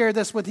us to share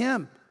this with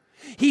him.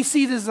 He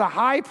sees it as a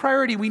high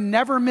priority. We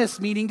never miss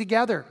meeting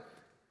together.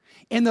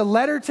 In the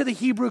letter to the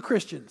Hebrew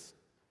Christians,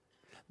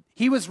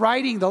 the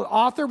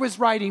author was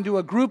writing to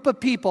a group of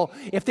people.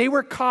 If they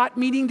were caught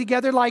meeting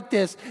together like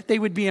this, they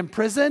would be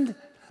imprisoned,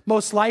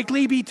 most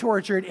likely be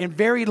tortured, and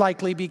very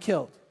likely be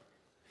killed.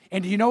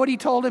 And do you know what he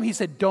told them? He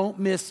said, don't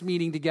miss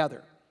meeting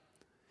together.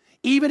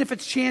 Even if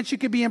it's chance you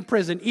could be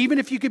imprisoned, even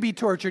if you could be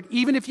tortured,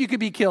 even if you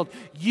could be killed,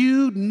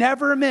 you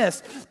never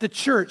miss the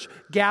church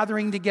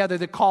gathering together,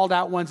 the called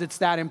out ones. It's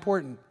that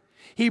important.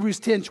 Hebrews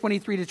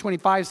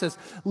 10:23-25 says,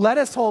 let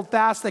us hold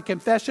fast the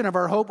confession of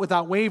our hope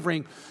without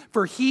wavering,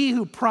 for he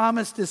who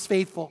promised is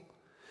faithful.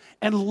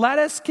 And let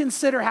us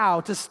consider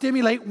how to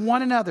stimulate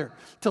one another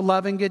to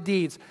love and good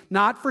deeds,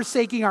 not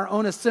forsaking our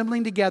own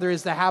assembling together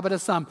as the habit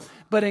of some,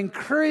 but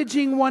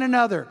encouraging one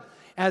another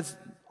as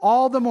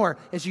all the more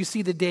as you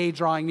see the day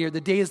drawing near. The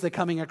day is the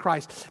coming of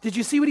Christ. Did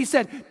you see what he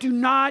said? Do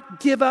not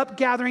give up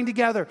gathering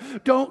together.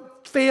 Don't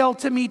fail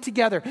to meet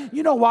together.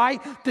 You know why?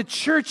 The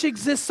church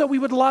exists so we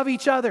would love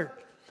each other,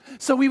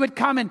 so we would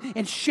come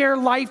and share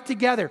life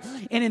together.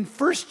 And in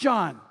 1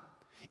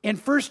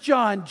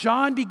 John,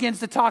 John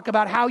begins to talk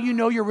about how you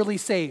know you're really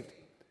saved.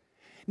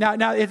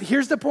 Now,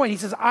 here's the point. He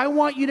says, I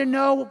want you to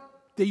know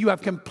that you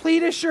have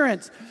complete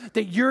assurance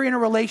that you're in a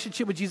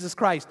relationship with Jesus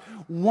Christ.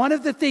 One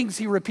of the things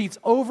he repeats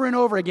over and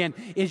over again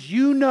is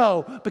you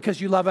know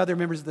because you love other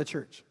members of the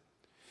church.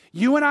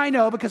 You and I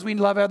know because we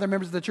love other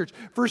members of the church.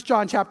 1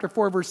 John chapter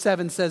 4, verse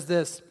 7 says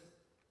this,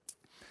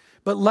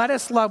 but let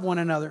us love one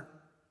another.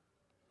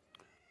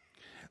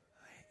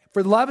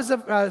 For love is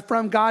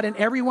from God, and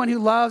everyone who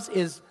loves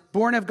is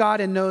born of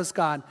God and knows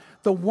God.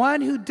 The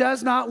one who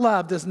does not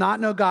love does not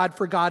know God,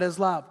 for God is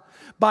love.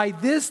 By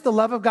this, the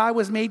love of God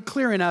was made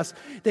clear in us,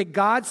 that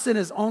God sent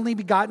his only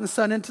begotten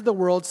Son into the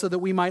world so that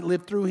we might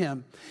live through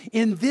him.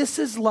 In this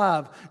is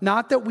love,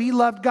 not that we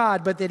loved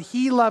God, but that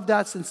he loved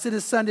us and sent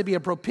his Son to be a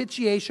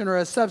propitiation or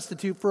a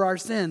substitute for our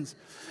sins.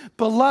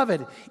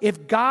 Beloved,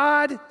 if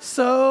God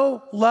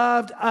so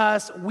loved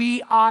us,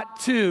 we ought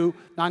to.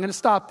 Now I'm going to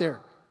stop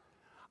there.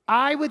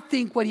 I would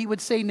think what he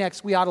would say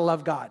next, we ought to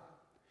love God.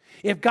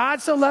 If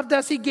God so loved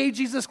us, he gave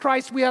Jesus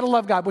Christ, we ought to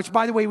love God, which,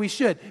 by the way, we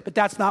should, but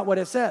that's not what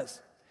it says.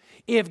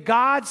 If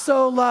God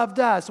so loved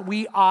us,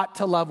 we ought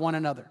to love one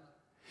another.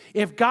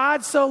 If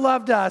God so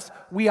loved us,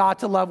 we ought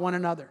to love one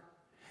another.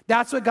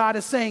 That's what God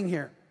is saying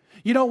here.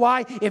 You know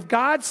why? If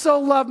God so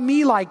loved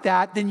me like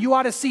that, then you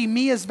ought to see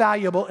me as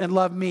valuable and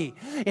love me.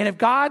 And if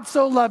God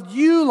so loved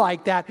you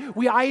like that,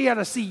 I ought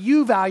to see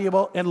you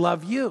valuable and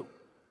love you.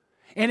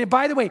 And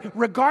by the way,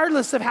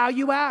 regardless of how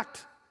you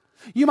act.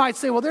 You might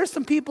say, well, there's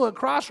some people at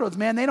Crossroads,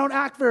 man, they don't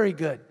act very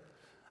good.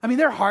 I mean,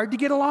 they're hard to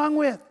get along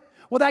with.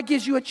 Well, that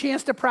gives you a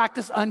chance to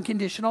practice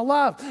unconditional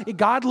love.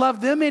 God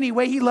loved them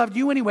anyway. He loved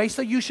you anyway,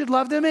 so you should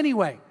love them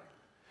anyway.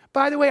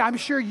 By the way, I'm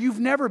sure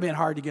you've never been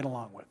hard to get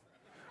along with,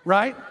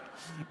 right?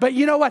 But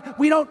you know what?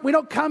 We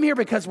don't come here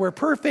because we're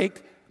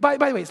perfect. By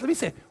the way, let me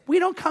say, we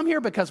don't come here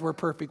because we're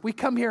perfect. We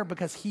come here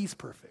because he's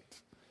perfect.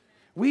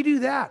 We do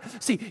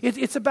that. See,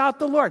 it's about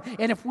the Lord.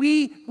 And if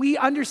we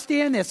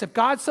understand this, if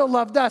God so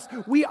loved us,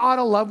 we ought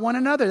to love one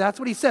another. That's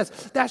what he says.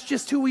 That's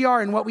just who we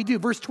are and what we do.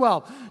 Verse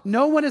 12,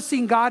 no one has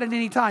seen God at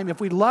any time. If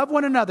we love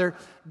one another,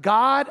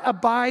 God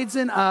abides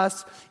in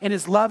us and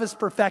his love is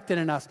perfected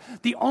in us.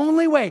 The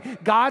only way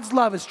God's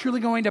love is truly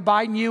going to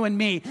abide in you and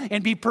me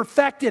and be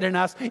perfected in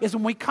us is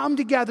when we come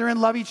together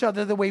and love each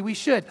other the way we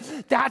should.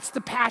 That's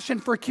the passion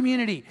for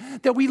community,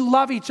 that we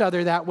love each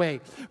other that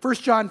way. 1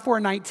 John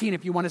 4:19,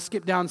 if you want to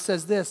skip down,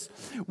 says this,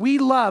 we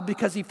love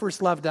because he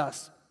first loved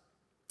us.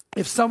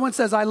 If someone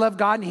says, I love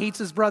God and hates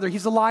his brother,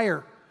 he's a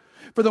liar.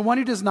 For the one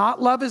who does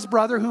not love his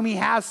brother whom he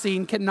has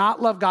seen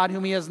cannot love God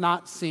whom he has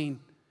not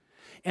seen.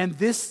 And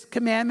this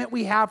commandment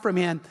we have from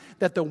him,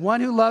 that the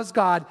one who loves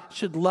God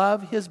should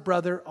love his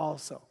brother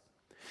also.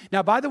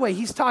 Now, by the way,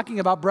 he's talking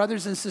about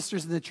brothers and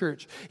sisters in the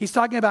church. He's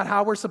talking about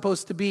how we're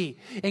supposed to be.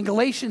 In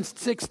Galatians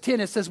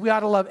 6:10, it says we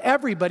ought to love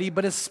everybody,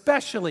 but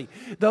especially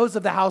those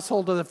of the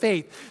household of the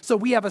faith. So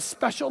we have a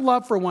special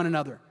love for one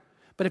another.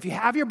 But if you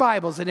have your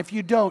Bibles, and if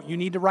you don't, you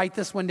need to write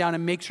this one down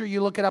and make sure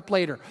you look it up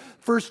later.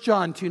 1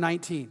 John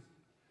 2:19.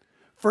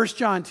 1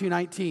 John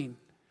 2:19.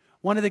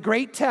 One of the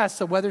great tests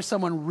of whether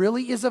someone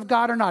really is of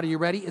God or not, are you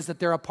ready, is that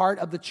they're a part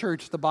of the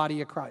church, the body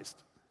of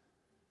Christ.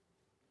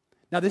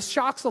 Now, this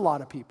shocks a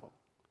lot of people.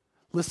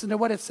 Listen to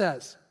what it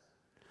says.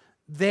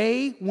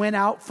 They went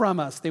out from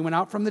us. They went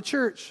out from the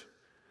church.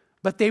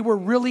 But they were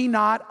really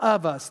not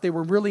of us. They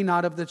were really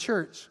not of the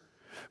church.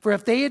 For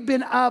if they had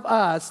been of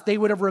us, they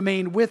would have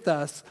remained with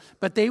us.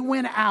 But they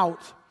went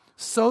out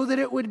so that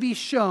it would be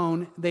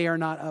shown they are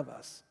not of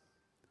us.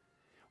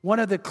 One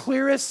of the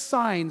clearest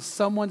signs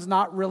someone's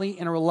not really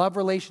in a love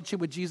relationship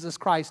with Jesus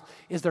Christ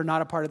is they're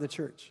not a part of the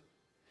church.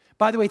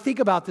 By the way, think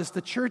about this. The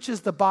church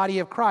is the body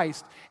of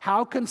Christ.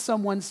 How can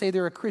someone say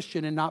they're a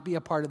Christian and not be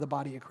a part of the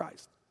body of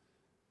Christ?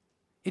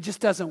 It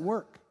just doesn't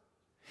work.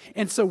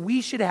 And so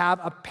we should have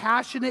a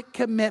passionate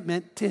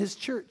commitment to his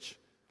church,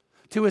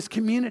 to his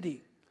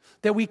community,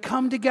 that we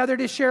come together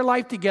to share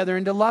life together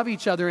and to love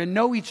each other and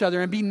know each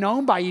other and be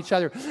known by each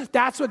other.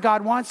 That's what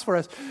God wants for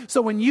us.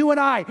 So when you and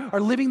I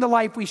are living the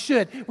life we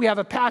should, we have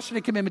a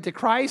passionate commitment to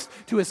Christ,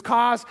 to his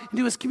cause, and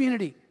to his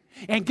community.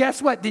 And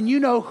guess what? Then you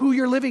know who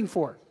you're living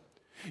for.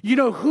 You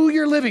know who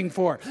you're living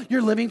for.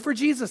 You're living for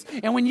Jesus.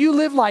 And when you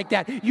live like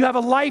that, you have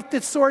a life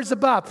that soars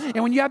above.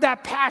 And when you have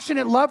that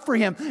passionate love for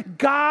him,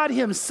 God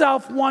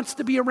himself wants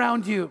to be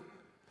around you.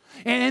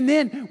 And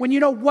then when you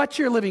know what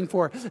you're living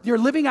for, you're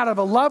living out of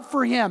a love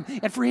for him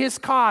and for his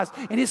cause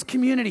and his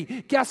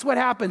community. Guess what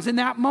happens? In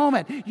that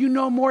moment, you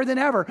know more than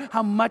ever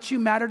how much you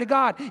matter to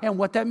God and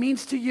what that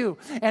means to you.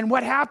 And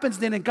what happens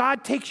then, and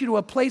God takes you to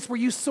a place where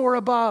you soar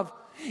above.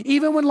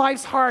 Even when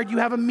life's hard, you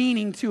have a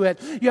meaning to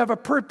it. You have a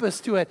purpose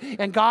to it.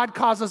 And God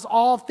causes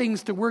all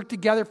things to work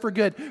together for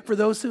good for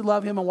those who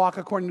love him and walk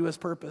according to his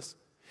purpose.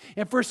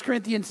 In 1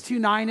 Corinthians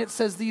 2:9, it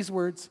says these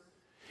words.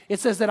 It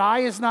says that eye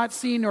is not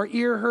seen nor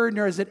ear heard,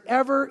 nor has it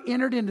ever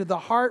entered into the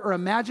heart or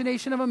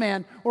imagination of a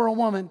man or a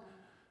woman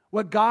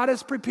what God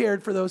has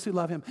prepared for those who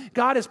love him.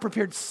 God has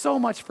prepared so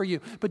much for you.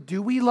 But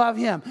do we love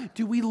him?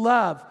 Do we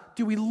love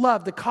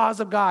the cause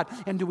of God?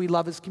 And do we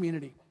love his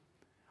community?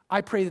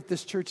 I pray that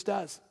this church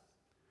does.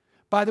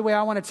 By the way,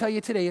 I want to tell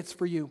you today, it's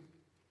for you.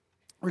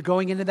 We're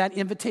going into that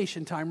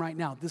invitation time right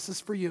now. This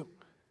is for you.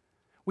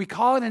 We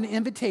call it an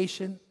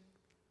invitation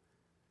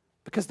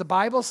because the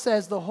Bible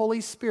says the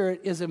Holy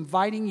Spirit is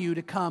inviting you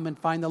to come and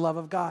find the love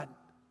of God.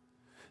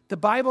 The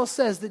Bible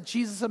says that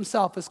Jesus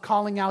himself is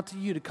calling out to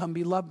you to come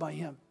be loved by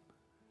him.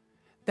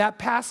 That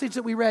passage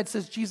that we read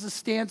says Jesus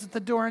stands at the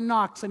door and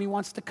knocks, and he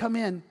wants to come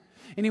in,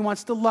 and he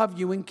wants to love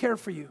you and care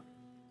for you.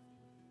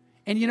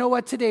 And you know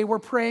what? Today we're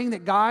praying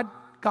that God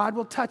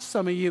will touch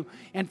some of you,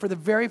 and for the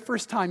very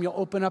first time, you'll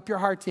open up your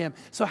heart to him.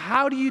 So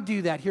how do you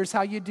do that? Here's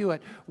how you do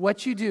it.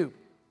 What you do,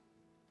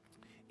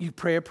 you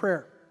pray a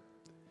prayer.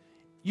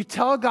 You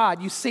tell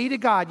God, you say to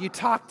God, you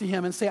talk to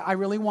him and say, I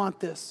really want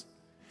this.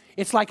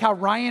 It's like how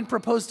Ryan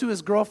proposed to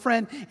his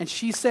girlfriend, and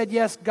she said,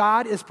 yes,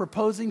 God is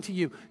proposing to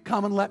you.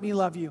 Come and let me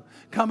love you.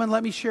 Come and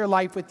let me share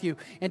life with you.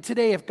 And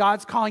today, if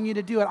God's calling you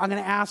to do it, I'm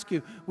going to ask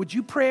you, would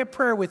you pray a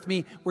prayer with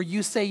me where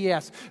you say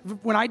yes?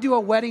 When I do a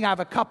wedding, I have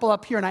a couple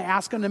up here, and I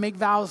ask them to make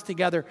vows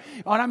together.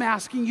 What I'm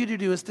asking you to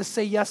do is to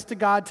say yes to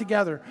God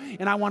together,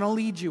 and I want to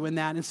lead you in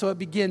that. And so it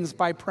begins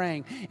by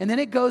praying. And then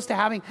it goes to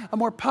having a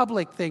more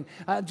public thing,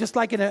 just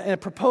like in a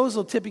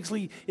proposal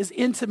typically is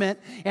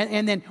intimate,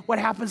 and then what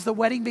happens, the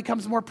wedding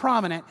becomes more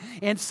prominent.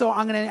 And so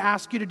I'm going to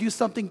ask you to do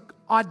something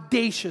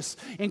audacious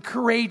and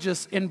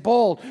courageous and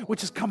bold,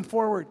 which is come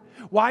forward.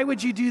 Why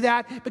would you do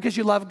that? Because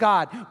you love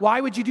God.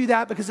 Why would you do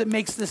that? Because it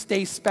makes this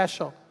day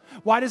special.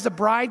 Why does the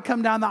bride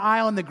come down the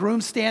aisle and the groom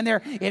stand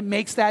there? It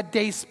makes that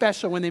day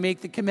special when they make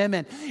the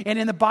commitment. And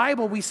in the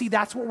Bible, we see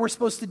that's what we're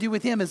supposed to do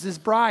with him as his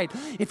bride.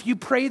 If you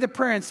pray the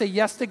prayer and say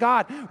yes to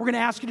God, we're going to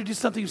ask you to do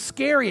something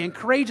scary and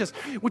courageous,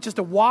 which is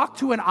to walk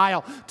to an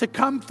aisle, to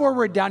come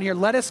forward down here,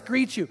 let us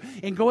greet you,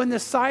 and go in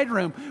this side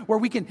room where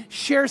we can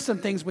share some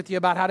things with you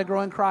about how to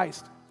grow in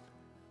Christ.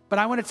 But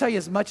I want to tell you,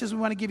 as much as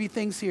we want to give you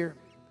things here,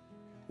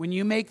 when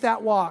you make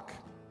that walk,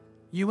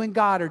 you and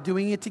God are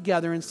doing it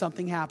together and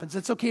something happens.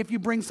 It's okay if you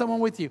bring someone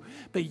with you,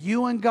 but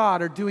you and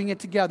God are doing it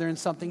together and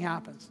something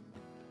happens.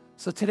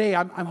 So today,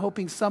 I'm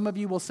hoping some of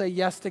you will say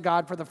yes to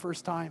God for the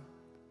first time.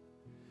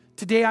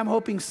 Today, I'm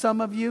hoping some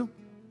of you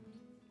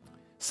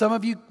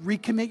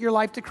recommit your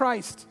life to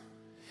Christ.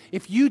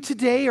 If you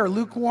today are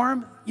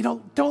lukewarm,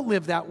 don't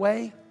live that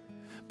way.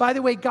 By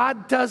the way,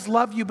 God does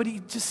love you, but he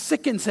just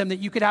sickens him that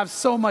you could have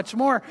so much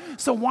more.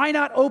 So why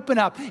not open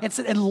up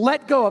and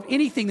let go of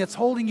anything that's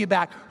holding you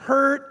back?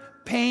 Hurt,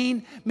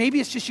 pain, maybe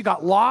it's just you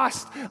got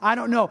lost, I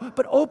don't know.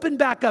 But open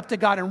back up to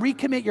God and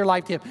recommit your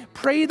life to him.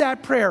 Pray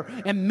that prayer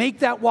and make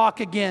that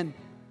walk again.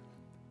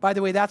 By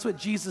the way, that's what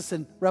Jesus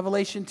in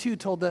Revelation 2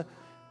 told the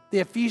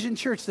Ephesian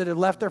church that had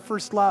left their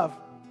first love.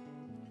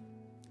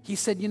 He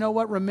said, you know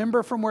what?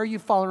 Remember from where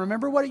you've fallen.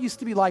 Remember what it used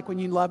to be like when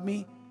you loved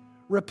me.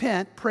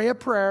 Repent, pray a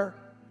prayer,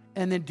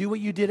 and then do what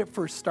you did at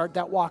first. Start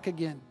that walk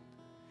again.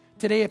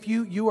 Today, if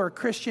you are a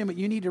Christian, but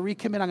you need to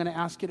recommit, I'm going to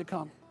ask you to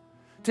come.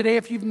 Today,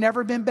 if you've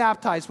never been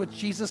baptized, what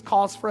Jesus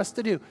calls for us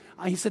to do,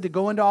 he said to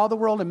go into all the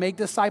world and make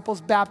disciples,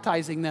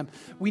 baptizing them.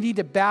 We need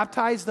to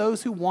baptize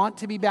those who want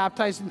to be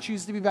baptized and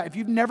choose to be baptized. If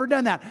you've never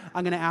done that,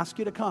 I'm going to ask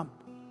you to come.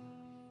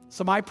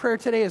 So my prayer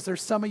today is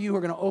there's some of you who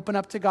are going to open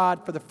up to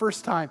God for the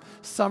first time.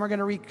 Some are going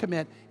to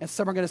recommit, and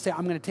some are going to say,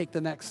 I'm going to take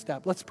the next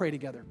step. Let's pray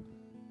together.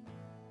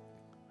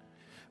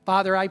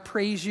 Father, I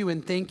praise you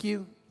and thank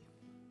you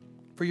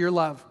for your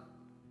love.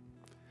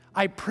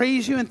 I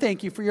praise you and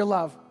thank you for your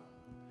love.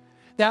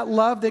 That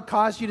love that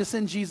caused you to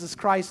send Jesus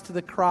Christ to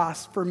the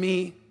cross for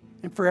me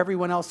and for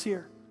everyone else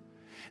here.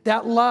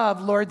 That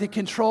love, Lord, that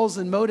controls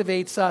and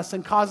motivates us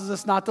and causes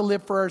us not to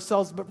live for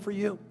ourselves but for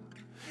you.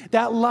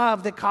 That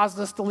love that causes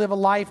us to live a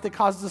life that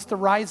causes us to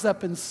rise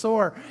up and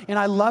soar. And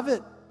I love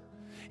it.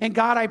 And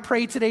God, I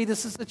pray today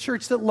this is the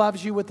church that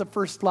loves you with the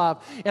first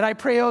love. And I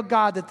pray, oh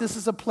God, that this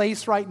is a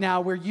place right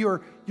now where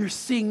you're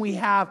seeing we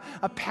have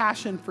a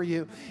passion for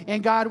you.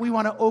 And God, we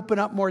want to open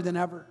up more than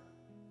ever.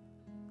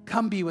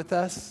 Come be with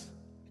us.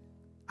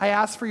 I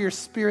ask for your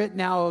Spirit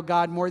now, oh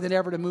God, more than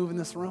ever to move in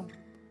this room.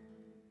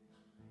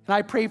 And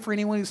I pray for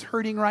anyone who's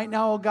hurting right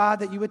now, oh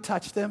God, that you would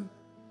touch them,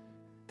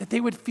 that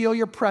they would feel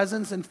your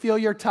presence and feel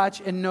your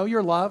touch and know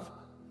your love.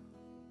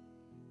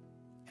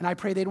 And I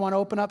pray they'd want to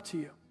open up to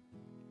you,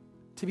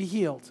 to be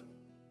healed,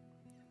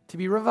 to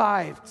be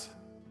revived.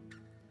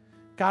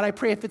 God, I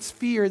pray if it's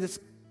fear that's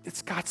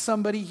got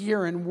somebody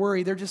here and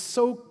worry, they're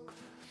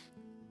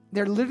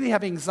literally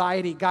have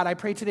anxiety. God, I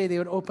pray today they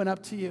would open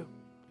up to you.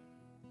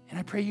 And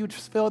I pray you would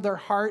fill their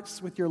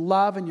hearts with your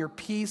love and your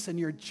peace and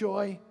your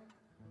joy.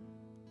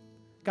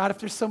 God, if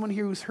there's someone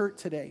here who's hurt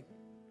today,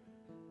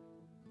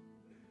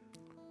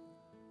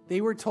 they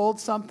were told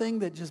something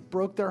that just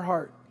broke their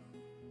heart.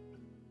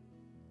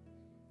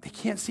 They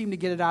can't seem to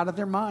get it out of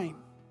their mind.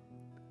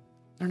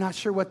 They're not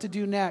sure what to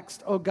do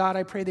next. Oh God,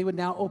 I pray they would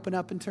now open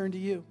up and turn to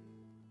you.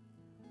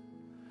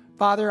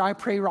 Father, I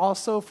pray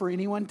also for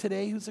anyone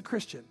today who's a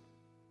Christian,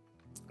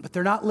 but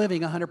they're not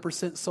living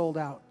 100% sold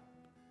out.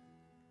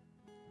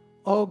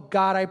 Oh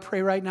God, I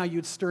pray right now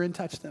you'd stir and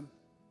touch them.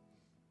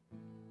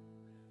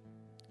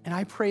 And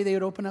I pray they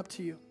would open up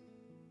to you.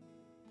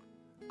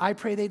 I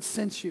pray they'd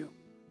sense you.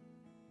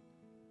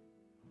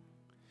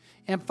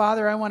 And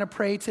Father, I want to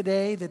pray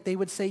today that they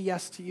would say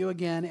yes to you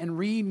again and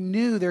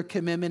renew their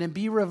commitment and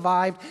be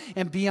revived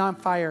and be on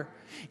fire.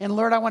 And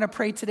Lord, I want to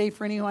pray today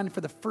for anyone for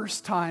the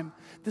first time.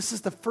 This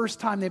is the first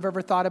time they've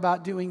ever thought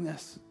about doing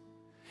this.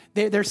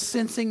 They're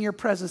sensing your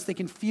presence. They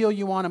can feel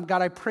you on them.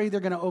 God, I pray they're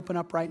going to open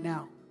up right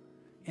now.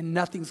 And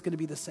nothing's going to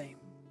be the same.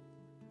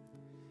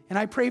 And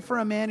I pray for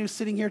a man who's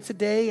sitting here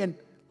today, and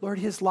Lord,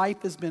 his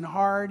life has been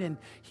hard, and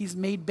he's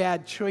made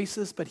bad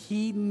choices, but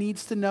he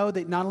needs to know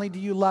that not only do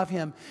you love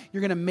him, you're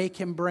going to make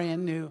him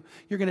brand new.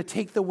 You're going to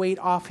take the weight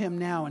off him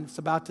now, and it's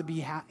about to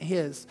be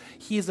his.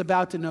 He is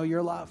about to know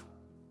your love.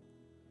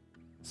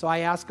 So I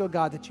ask, oh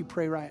God, that you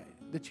pray right,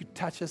 that you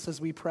touch us as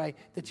we pray,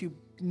 that you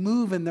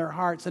move in their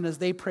hearts, and as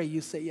they pray,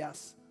 you say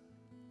yes.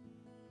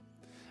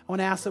 I want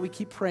to ask that we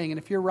keep praying. And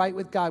if you're right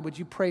with God, would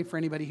you pray for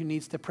anybody who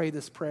needs to pray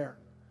this prayer?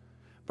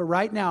 But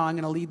right now, I'm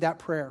going to lead that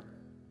prayer.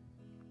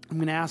 I'm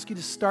going to ask you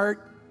to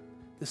start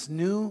this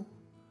new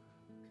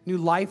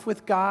life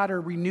with God or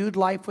renewed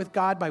life with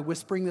God by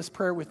whispering this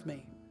prayer with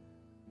me.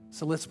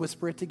 So let's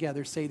whisper it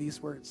together. Say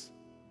these words.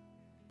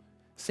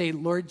 Say,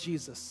 Lord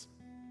Jesus,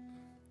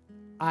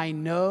 I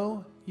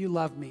know you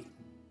love me.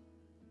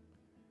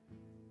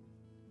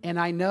 And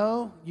I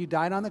know you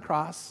died on the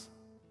cross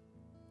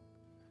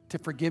to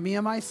forgive me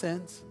of my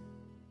sins,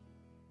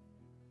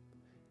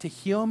 to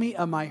heal me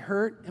of my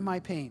hurt and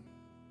my pain,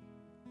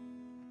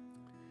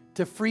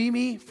 to free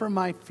me from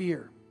my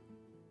fear,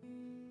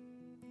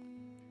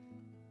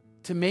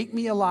 to make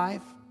me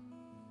alive,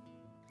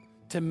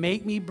 to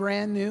make me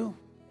brand new,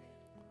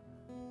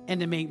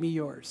 and to make me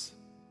yours.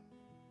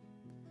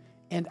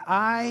 And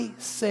I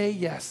say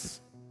yes.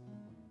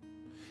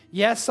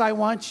 Yes, I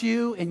want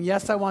you, and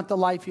yes, I want the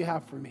life you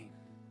have for me.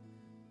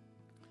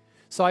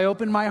 So I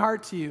open my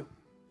heart to you.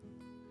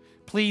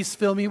 Please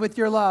fill me with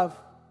your love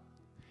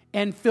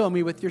and fill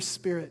me with your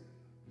Spirit.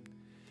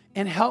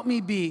 And help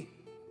me be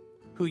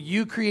who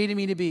you created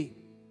me to be.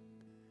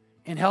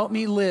 And help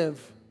me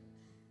live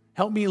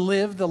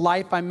the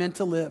life I'm meant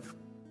to live.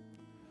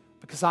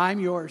 Because I'm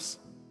yours.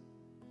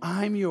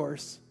 I'm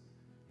yours.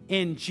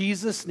 In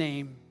Jesus'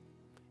 name,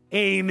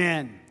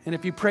 amen. And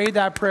if you prayed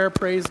that prayer,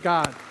 praise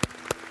God.